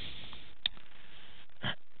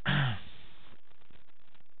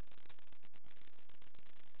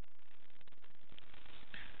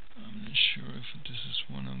not sure if this is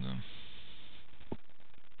one of them.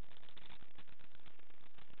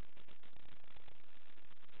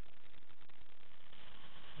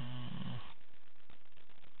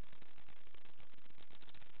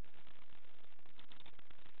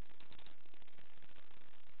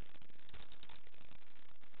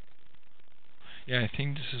 Yeah, I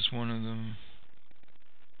think this is one of them.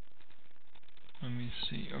 Let me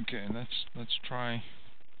see. Okay, let's try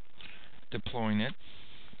deploying it.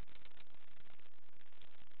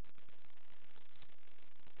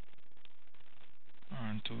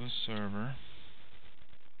 Onto the server.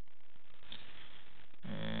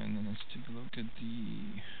 And then let's take a look at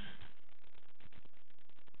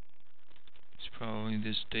it's probably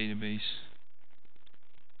this database.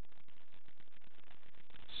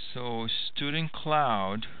 So Student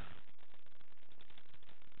Cloud,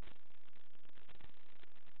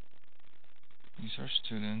 these are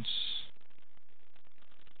students,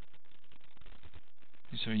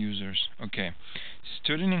 these are users. Okay,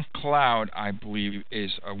 Student in Cloud, I believe,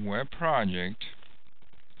 is a web project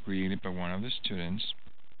created by one of the students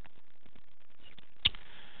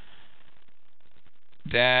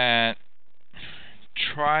that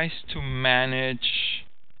tries to manage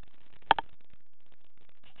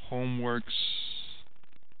homeworks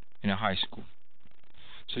in a high school.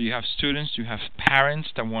 So you have students, you have parents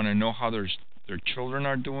that want to know how their children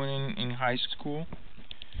are doing in high school.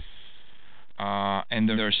 And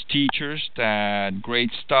there's teachers that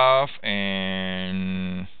grade stuff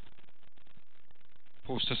and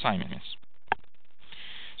post assignments.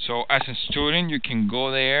 So as a student, you can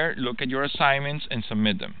go there, look at your assignments, and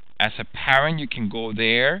submit them. As a parent, you can go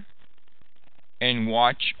there and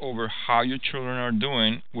watch over how your children are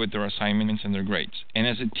doing with their assignments and their grades. And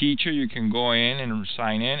as a teacher, you can go in and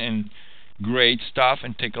sign in and grade stuff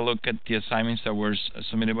and take a look at the assignments that were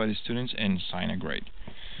submitted by the students and assign a grade.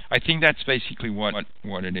 I think that's basically what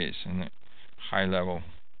it is in a high level.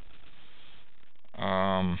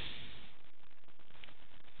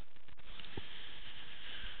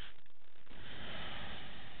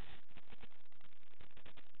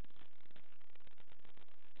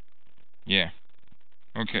 Yeah.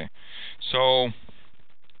 Okay. So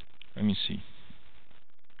let me see.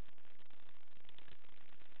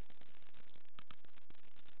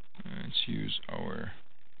 Let's use our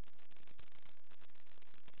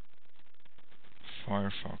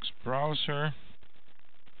Firefox browser.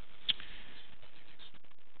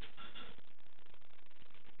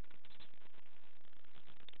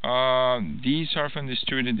 These are from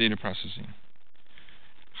distributed data processing.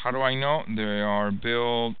 How do I know? They are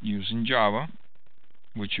built using Java,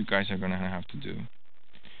 which you guys are going to have to do.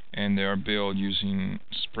 And they are built using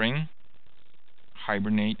Spring,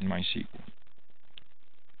 Hibernate, and MySQL.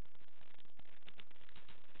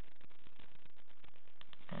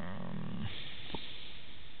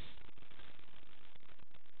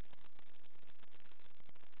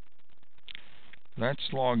 Let's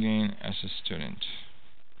log in as a student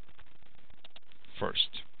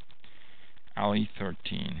first. Ali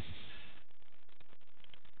 13.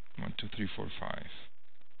 1, 2, 3, 4, 5.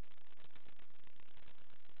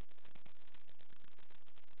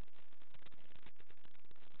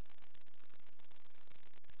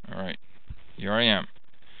 Alright, here I am.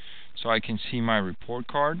 So I can see my report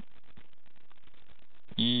card.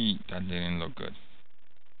 That didn't look good.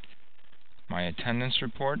 My attendance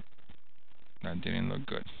report. That didn't look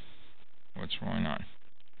good. What's going on?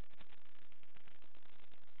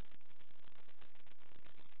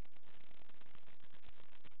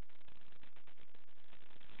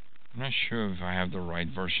 I'm not sure if I have the right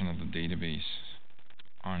version of the database,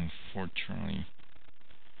 unfortunately.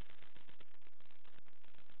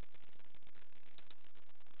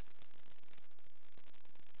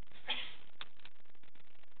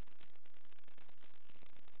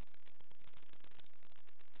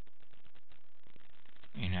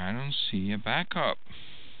 And I don't see a backup.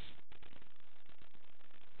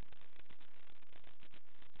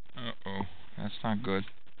 Uh-oh, that's not good.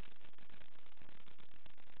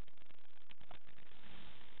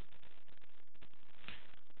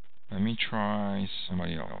 Let me try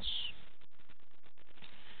somebody else.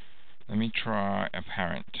 Let me try a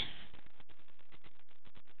parent.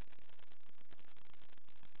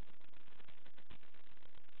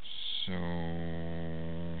 So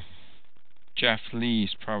Jeff Lee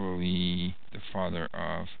is probably the father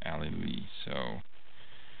of Ali Lee. So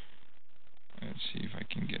let's see if I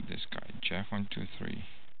can get this guy. Jeff 123.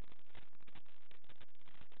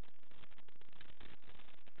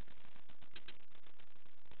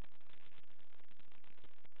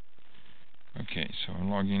 Okay, so I'm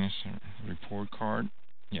logging as a report card.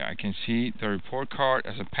 Yeah, I can see the report card.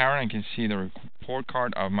 As a parent, I can see the report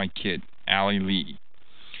card of my kid, Ali Lee.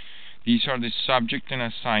 These are the subject and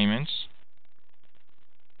assignments.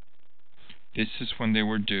 This is when they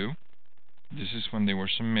were due. This is when they were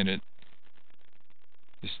submitted.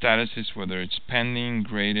 The status is whether it's pending,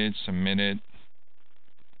 graded, submitted,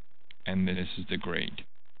 and this is the grade.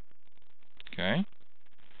 Okay?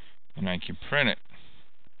 And I can print it.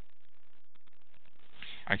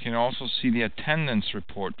 I can also see the attendance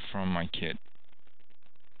report from my kid.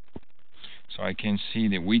 So I can see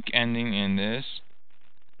the week ending in this,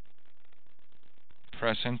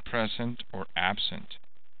 present, present, or absent.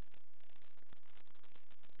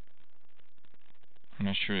 I'm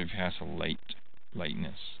not sure if it has a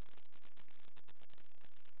lateness.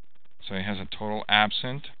 So it has a total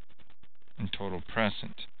absent and total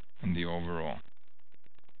present in the overall.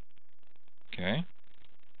 Okay?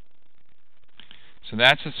 So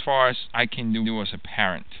that's as far as I can do as a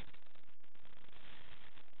parent.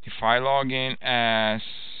 If I log in as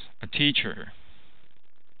a teacher,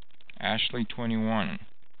 Ashley 21,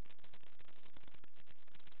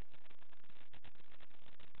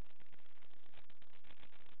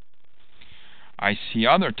 I see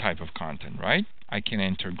other type of content, right? I can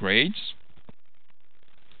enter grades.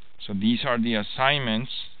 So these are the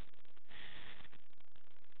assignments.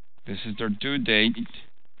 This is their due date,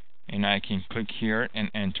 and I can click here and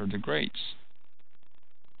enter the grades.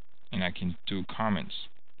 And I can do comments.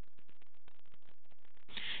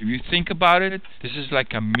 If you think about it, this is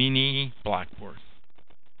like a mini Blackboard.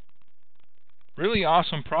 Really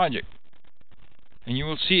awesome project. And you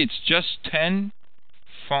will see it's just 10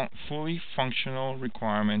 fully functional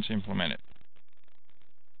requirements implemented.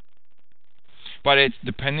 But it's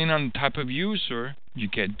depending on the type of user, you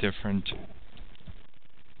get different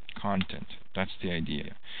content. That's the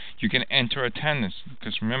idea. You can enter attendance,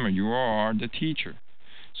 because remember, you are the teacher.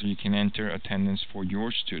 So you can enter attendance for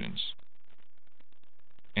your students.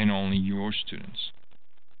 And only your students.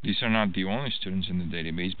 These are not the only students in the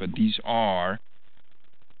database, but these are,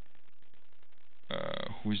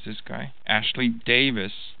 who is this guy? Ashley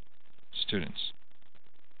Davis students.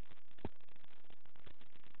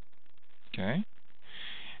 Okay?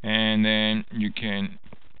 And then you can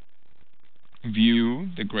view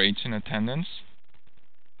the grades in attendance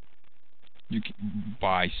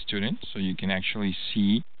by student, so you can actually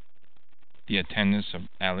see the attendance of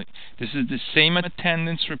Allie. This is the same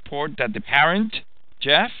attendance report that the parent,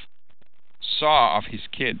 Jeff, saw of his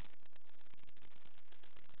kid.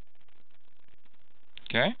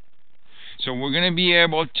 Okay? So we're going to be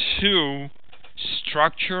able to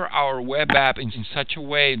structure our web app in such a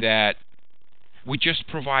way that we just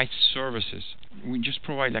provide services. We just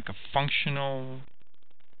provide like a functional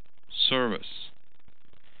service.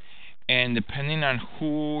 And depending on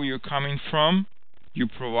who you're coming from, you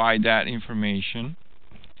provide that information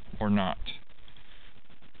or not.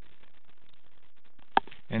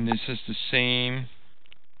 And this is the same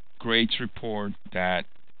grades report that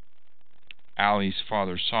Allie's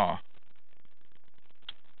father saw.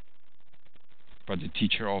 But the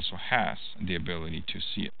teacher also has the ability to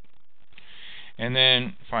see it. And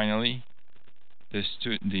then finally, the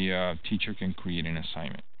teacher can create an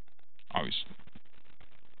assignment, obviously.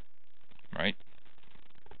 Right?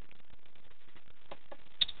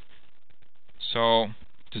 So,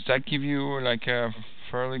 does that give you like a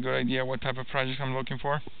fairly good idea what type of project I'm looking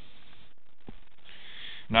for?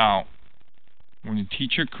 Now, when the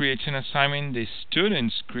teacher creates an assignment, the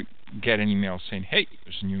students get an email saying, hey,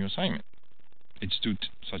 there's a new assignment. It's due to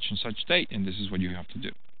such and such date, and this is what you have to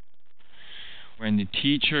do. When the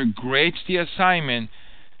teacher grades the assignment,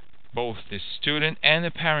 both the student and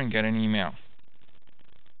the parent get an email.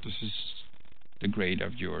 This is the grade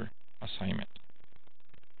of your assignment.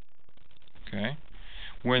 Okay?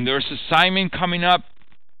 When there's assignment coming up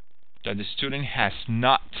that the student has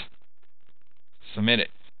not submitted,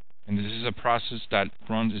 and this is a process that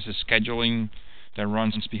runs, is a scheduling that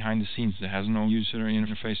runs behind the scenes that has no user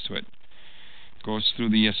interface to it. Goes through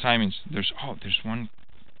the assignments. There's one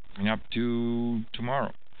coming up due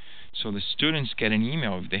tomorrow. So the students get an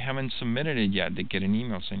email. If they haven't submitted it yet, they get an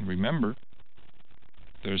email saying, remember,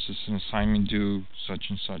 there's an assignment due such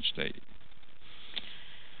and such date.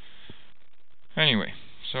 Anyway,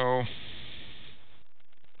 so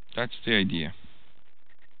that's the idea.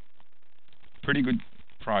 Pretty good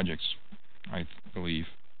projects, I believe.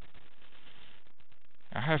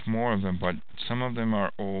 I have more of them, but some of them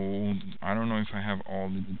are old. I don't know if I have all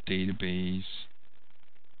the database.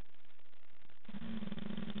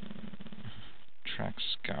 Track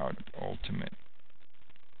Scout Ultimate.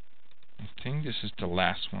 I think this is the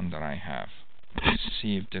last one that I have. Let's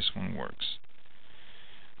see if this one works.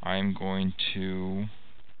 I'm going to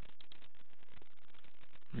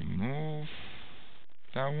remove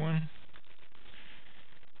that one.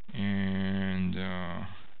 And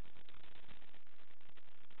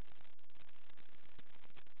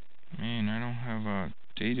man, I don't have a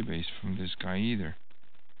database from this guy either.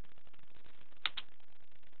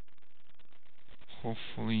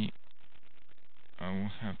 Hopefully I will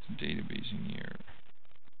have the database in here.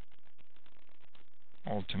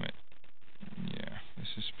 Ultimate. Yeah,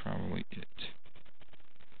 this is probably it.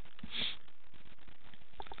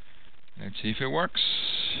 Let's see if it works.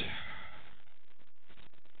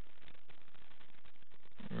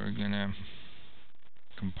 We're gonna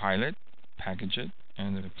compile it, package it,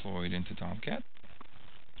 and deploy it into Tomcat.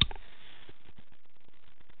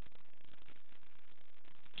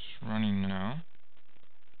 It's running now.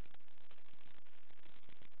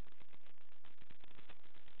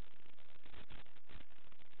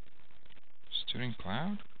 Student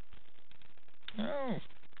Cloud? Oh.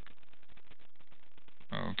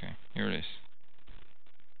 Okay, here it is.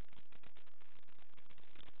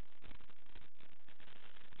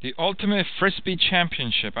 The Ultimate Frisbee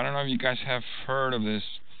Championship. I don't know if you guys have heard of this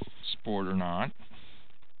sport or not.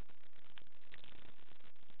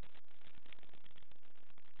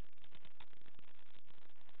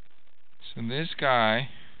 So this guy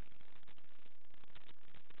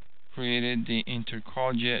created the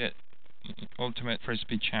Intercollegiate Ultimate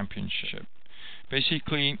Frisbee Championship.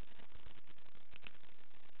 Basically,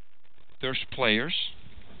 there's players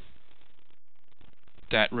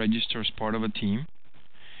that register as part of a team,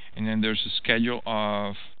 and then there's a schedule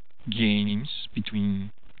of games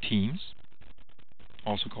between teams,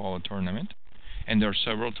 also called a tournament, and there are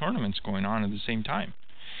several tournaments going on at the same time.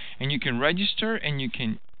 And you can register, and you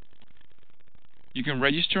can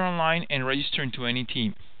register online and register into any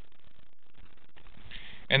team.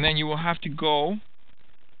 And then you will have to go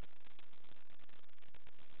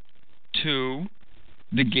to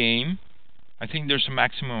the game. I think there's a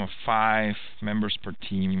maximum of 5 members per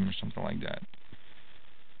team or something like that.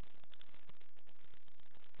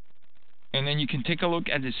 And then you can take a look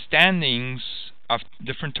at the standings of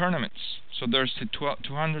different tournaments. So there's the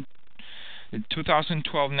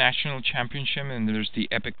 2012 National Championship, and there's the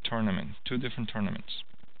Epic Tournament, 2 different tournaments.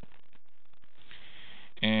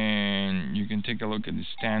 And you can take a look at the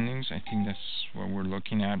standings. I think that's what we're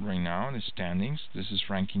looking at right now, the standings. This is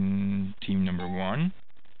ranking team number 1.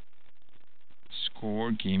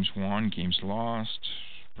 Score, games won, games lost,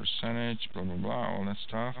 percentage, blah, blah, blah, all that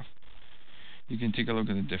stuff. You can take a look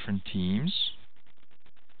at the different teams.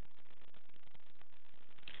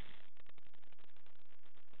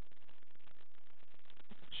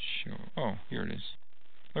 Show. Oh, here it is.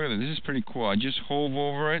 Look at this. This is pretty cool. I just hover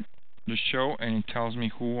over it, the show, and it tells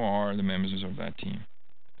me who are the members of that team.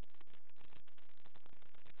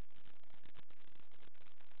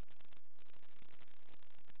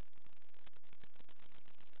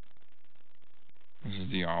 This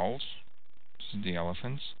is the owls. This is the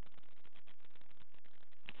elephants.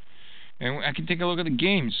 And I can take a look at the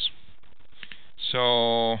games.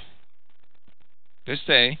 So, this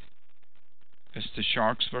day, it's the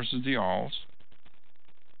Sharks versus the Owls.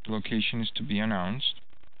 The location is to be announced.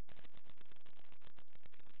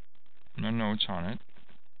 No notes on it.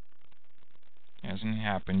 Hasn't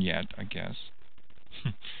happened yet, I guess.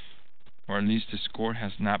 Or at least the score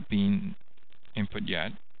has not been input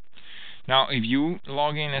yet. Now, if you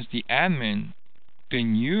log in as the admin,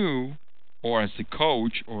 then you, or as the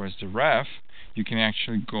coach, or as the ref, you can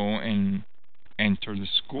actually go and enter the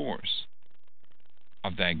scores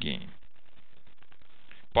of that game.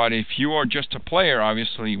 But if you are just a player,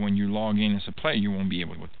 obviously, when you log in as a player, you won't be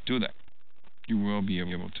able to do that. You will be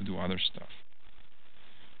able to do other stuff.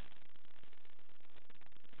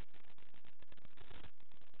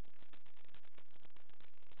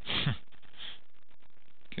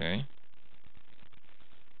 Okay.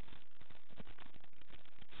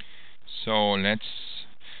 So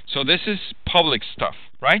this is public stuff,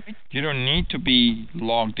 right? You don't need to be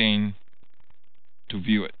logged in to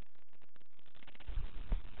view it.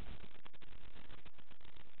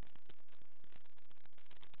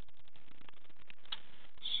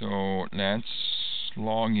 So let's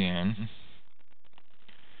log in.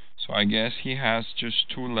 So I guess he has just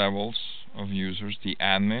 2 levels of users, the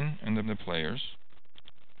admin and the players.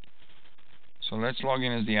 So let's log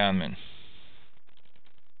in as the admin.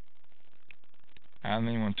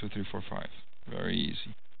 Admin 1, 2, 3, 4, 5. Very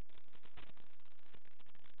easy.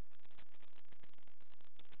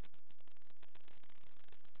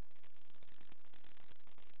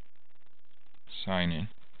 Sign in.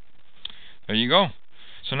 There you go.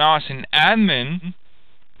 So now as an admin,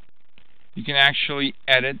 you can actually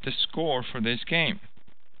edit the score for this game,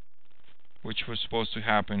 which was supposed to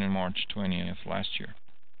happen in March 20th last year.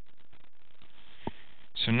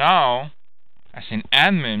 So now, as an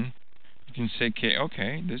admin, you can say,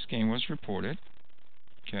 okay, this game was reported.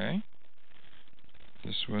 Okay.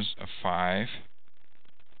 This was a 5-1.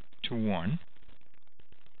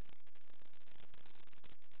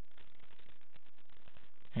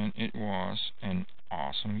 And it was an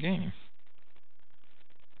awesome game.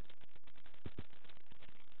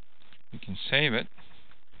 You can save it.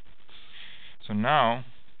 So now,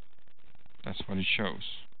 that's what it shows.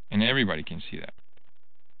 And everybody can see that.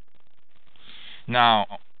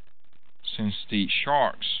 Now, since the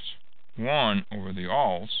Sharks won over the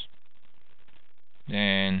Owls,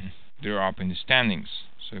 then they're up in the standings.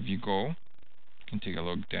 So if you go, you can take a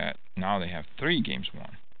look at that. Now they have 3 games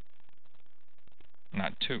won,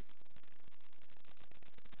 not 2.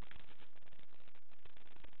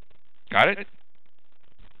 Got it?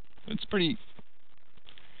 It's pretty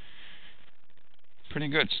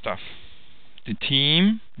good stuff. The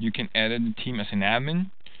team, you can edit the team as an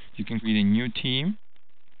admin. You can create a new team,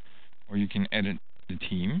 or you can edit the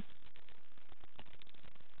team.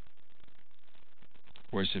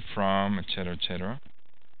 Where is it from, etc., etc.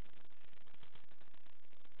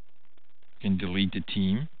 You can delete the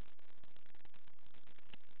team.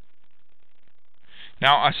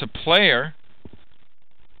 Now, as a player,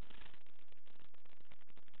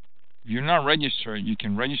 if you're not registered, you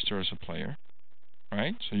can register as a player,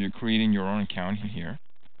 right? So you're creating your own account here.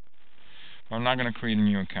 I'm not going to create a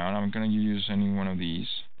new account. I'm going to use any one of these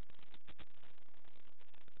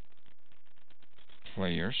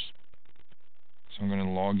players. So I'm going to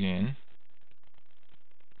log in.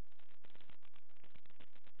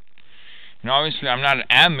 Now, obviously, I'm not an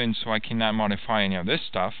admin, so I cannot modify any of this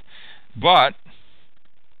stuff. But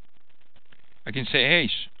I can say, hey,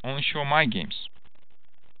 only show my games.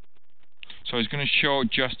 So it's going to show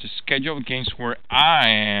just the scheduled games where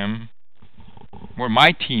where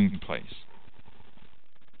my team plays.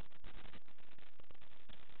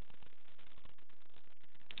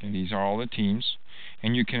 Okay, these are all the teams.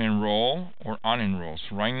 And you can enroll or unenroll.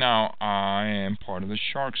 So right now, I am part of the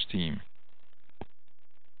Sharks team.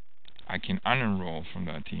 I can unenroll from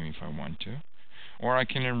that team if I want to. or I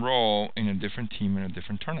can enroll in a different team in a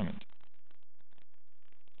different tournament.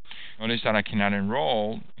 Notice that I cannot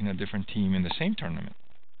enroll in a different team in the same tournament.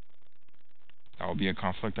 That will be a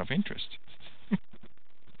conflict of interest.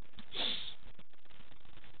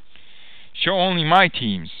 Show only my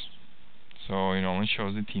teams. So it only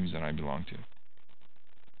shows the teams that I belong to.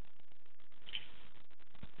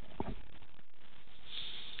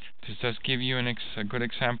 Does this give you a good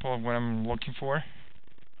example of what I'm looking for?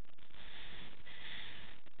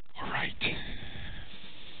 All right.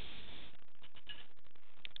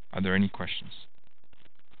 Are there any questions?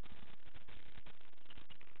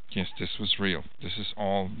 Yes, this was real. This is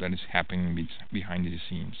all that is happening behind the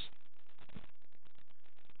scenes.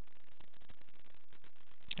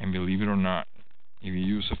 And believe it or not, if you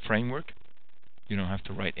use a framework, you don't have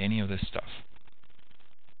to write any of this stuff.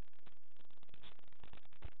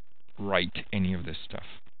 Write any of this stuff.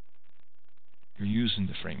 You're using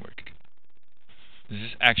the framework. This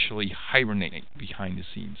is actually Hibernate behind the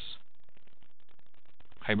scenes.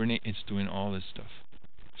 Hibernate is doing all this stuff.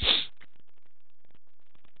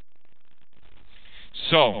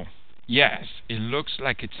 So, yes, it looks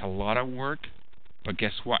like it's a lot of work, but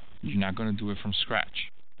guess what? You're not going to do it from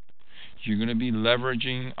scratch. You're going to be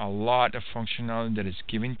leveraging a lot of functionality that is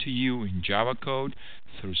given to you in Java code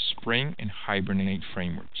through Spring and Hibernate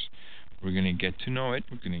frameworks. We're going to get to know it.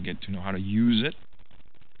 We're going to get to know how to use it.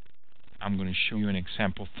 I'm going to show you an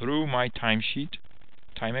example through my timesheet,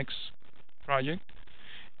 Timex project,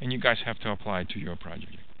 and you guys have to apply it to your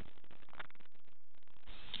project.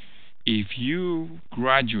 If you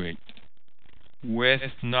graduate with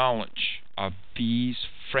knowledge of these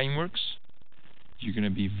frameworks, you're going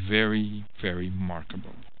to be very, very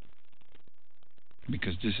marketable.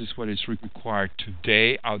 Because this is what is required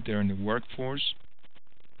today out there in the workforce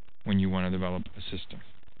when you want to develop a system.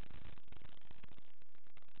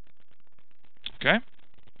 Okay?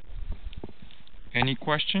 Any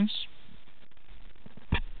questions?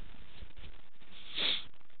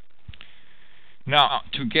 Now,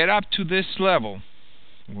 to get up to this level,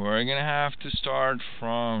 we're going to have to start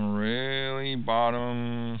from really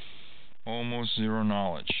bottom, almost zero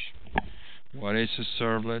knowledge. What is a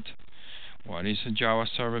servlet? What is a Java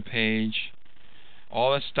server page?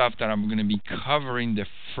 All that stuff that I'm going to be covering the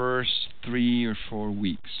first 3 or 4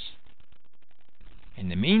 weeks. In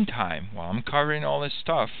the meantime, while I'm covering all this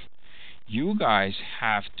stuff, you guys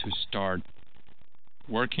have to start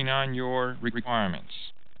working on your requirements,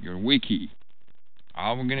 your wiki.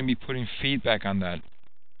 I'm going to be putting feedback on that.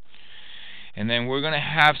 And then we're going to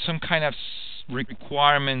have some kind of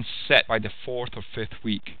requirements set by the 4th or 5th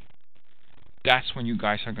week. That's when you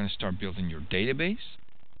guys are going to start building your database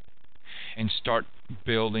and start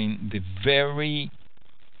building the very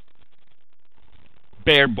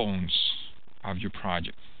bare bones of your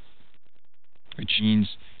project, which means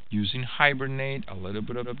using Hibernate, a little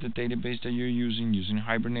bit of the database that you're using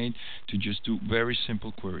Hibernate to just do very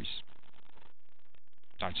simple queries.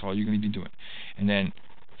 That's all you're going to be doing. And then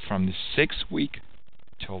from the 6th week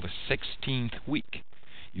till the 16th week,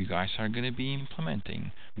 you guys are going to be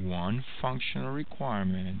implementing one functional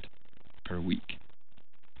requirement per week.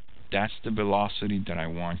 That's the velocity that I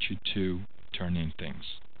want you to turn in things.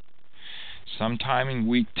 Sometime in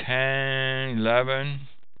week 10, 11,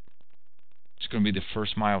 it's going to be the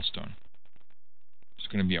first milestone. It's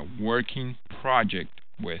going to be a working project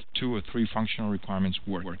with 2 or 3 functional requirements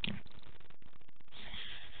working.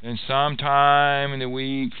 Then sometime in the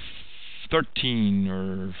week 13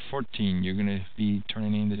 or 14, you're going to be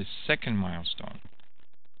turning into the second milestone.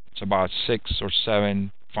 It's about 6 or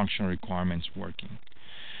 7 functional requirements working.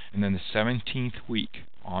 And then the 17th week,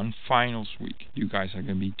 on finals week, you guys are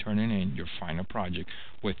going to be turning in your final project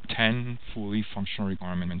with 10 fully functional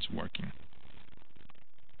requirements working.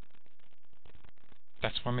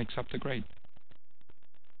 That's what makes up the grade.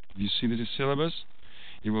 If you see the syllabus,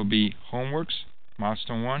 it will be homeworks,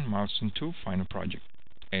 milestone 1, milestone 2, final project.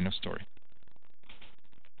 End of story.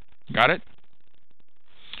 Got it?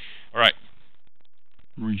 All right.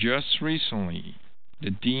 Just recently,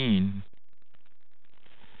 the dean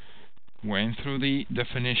went through the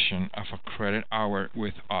definition of a credit hour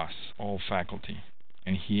with us, all faculty.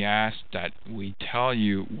 And he asked that we tell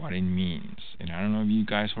you what it means. And I don't know if you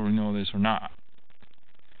guys already know this or not.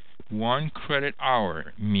 1 credit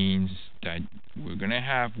hour means that we're going to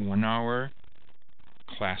have 1 hour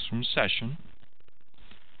classroom session.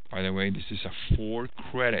 By the way, this is a 4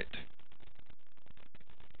 credit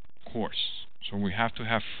course. So we have to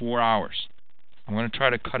have 4 hours. I'm going to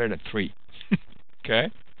try to cut it at 3.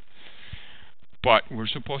 Okay? But we're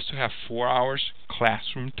supposed to have 4 hours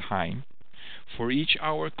classroom time For each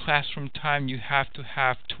hour classroom time, you have to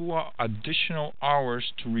have 2 additional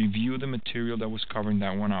hours to review the material that was covered in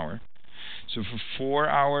that 1 hour. So for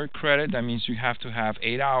 4-hour credit, that means you have to have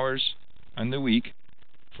 8 hours in the week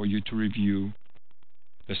for you to review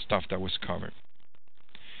the stuff that was covered.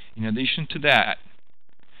 In addition to that,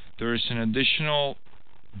 there is an additional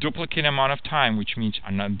duplicate amount of time, which means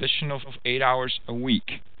an additional 8 hours a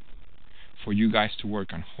week for you guys to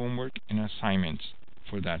work on homework and assignments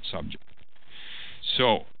for that subject.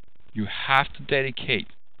 So you have to dedicate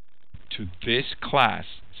to this class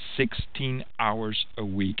 16 hours a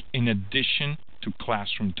week in addition to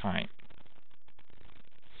classroom time.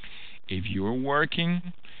 If you're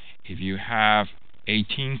working, if you have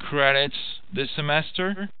 18 credits this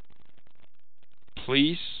semester,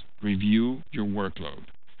 please review your workload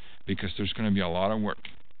because there's going to be a lot of work.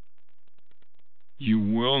 You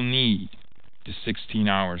will need the 16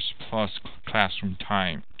 hours plus classroom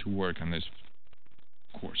time to work on this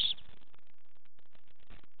course.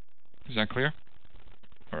 Is that clear?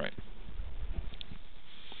 All right.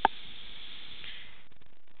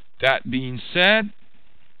 That being said,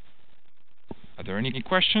 are there any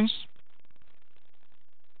questions?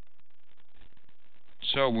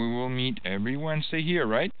 So we will meet every Wednesday here,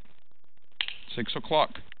 right? 6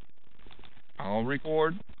 o'clock. I'll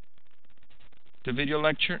record the video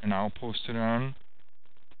lecture and I'll post it on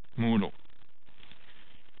Moodle.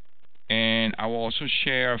 And I will also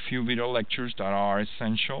share a few video lectures that are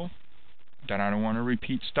essential, that I don't want to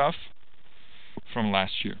repeat stuff from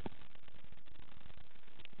last year.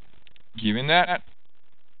 Given that,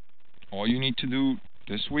 all you need to do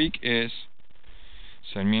this week is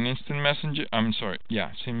send me an instant messenger.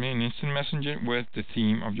 Send me an instant messenger with the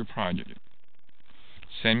theme of your project.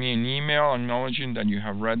 Send me an email acknowledging that you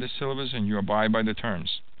have read the syllabus and you abide by the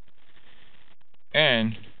terms.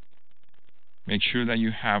 And make sure that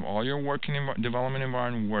you have all your working development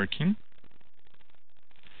environment working.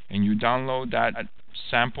 And you download that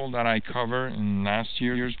sample that I covered in last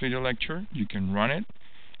year's video lecture. You can run it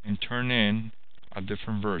and turn in a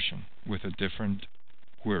different version with a different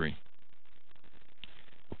query.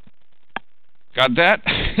 Got that?